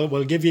ahead.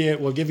 We'll give you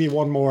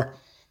one more.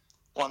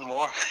 One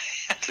more.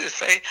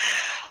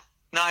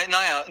 Now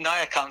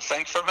I can't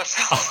think for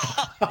myself.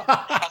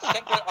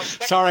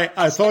 Sorry,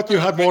 I thought you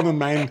had one in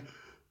mind.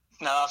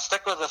 No, I'll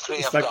stick with the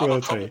 3. Stick with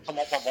the 3. Come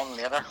up with one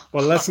later.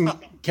 Well, listen,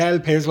 Kyle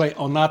Paisley.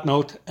 On that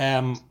note,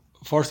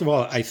 first of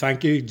all, I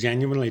thank you,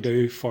 genuinely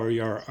do, for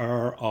your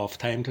hour of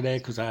time today,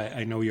 because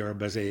I know you're a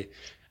busy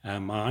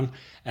man.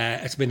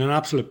 It's been an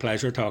absolute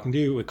pleasure talking to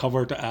you. We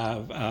covered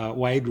a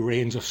wide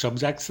range of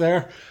subjects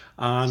there,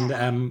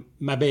 and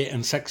maybe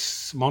in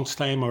 6 months'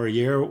 time or a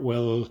year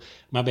we'll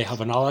maybe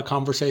have another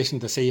conversation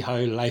to see how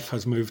life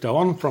has moved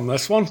on from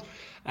this one.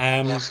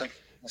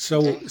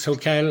 So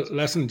Kyle,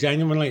 listen,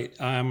 genuinely,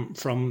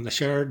 from the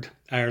Shared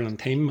Ireland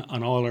team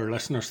and all our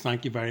listeners,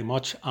 thank you very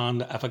much.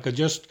 And if I could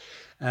just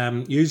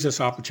use this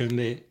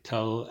opportunity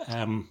to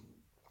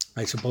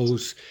I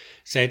suppose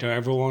say to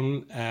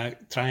everyone,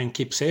 try and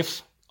keep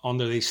safe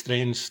under these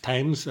strange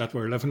times that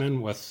we're living in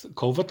with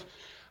COVID,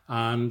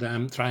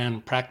 and try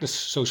and practice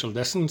social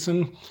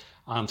distancing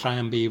and try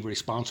and be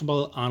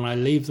responsible. And I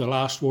leave the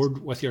last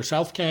word with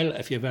yourself, Kyle,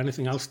 if you have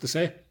anything else to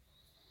say.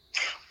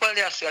 Well,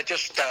 yes, I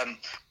just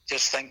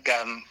think,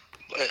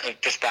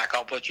 just back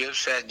up what you've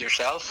said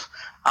yourself,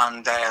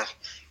 and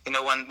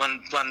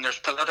when there's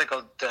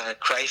political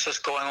crisis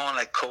going on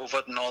like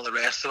COVID and all the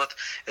rest of it,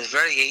 it's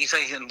very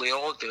easy, and we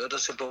all do it, I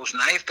suppose,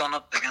 and I've done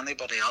it like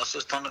anybody else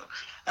has done it.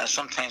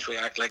 Sometimes we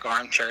act like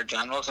armchair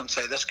generals and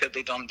say this could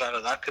be done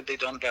better, that could be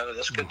done better,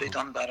 this could be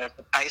done better.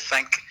 But I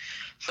think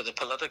for the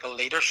political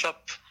leadership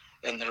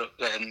in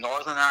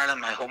Northern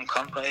Ireland, my home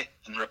country,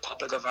 in the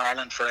Republic of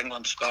Ireland, for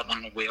England,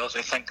 Scotland and Wales,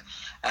 I think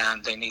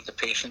they need the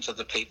patience of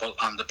the people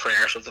and the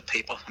prayers of the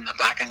people and the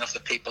backing of the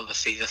people to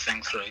see the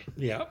thing through.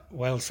 Yeah,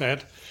 well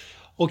said.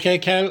 Okay,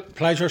 Kyle,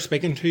 pleasure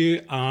speaking to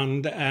you.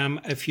 And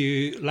if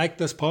you like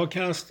this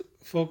podcast,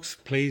 folks,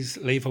 please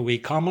leave a wee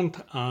comment,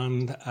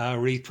 and a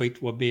retweet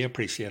would be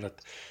appreciated.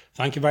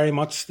 Thank you very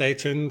much. Stay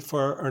tuned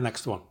for our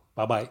next one.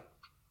 Bye-bye.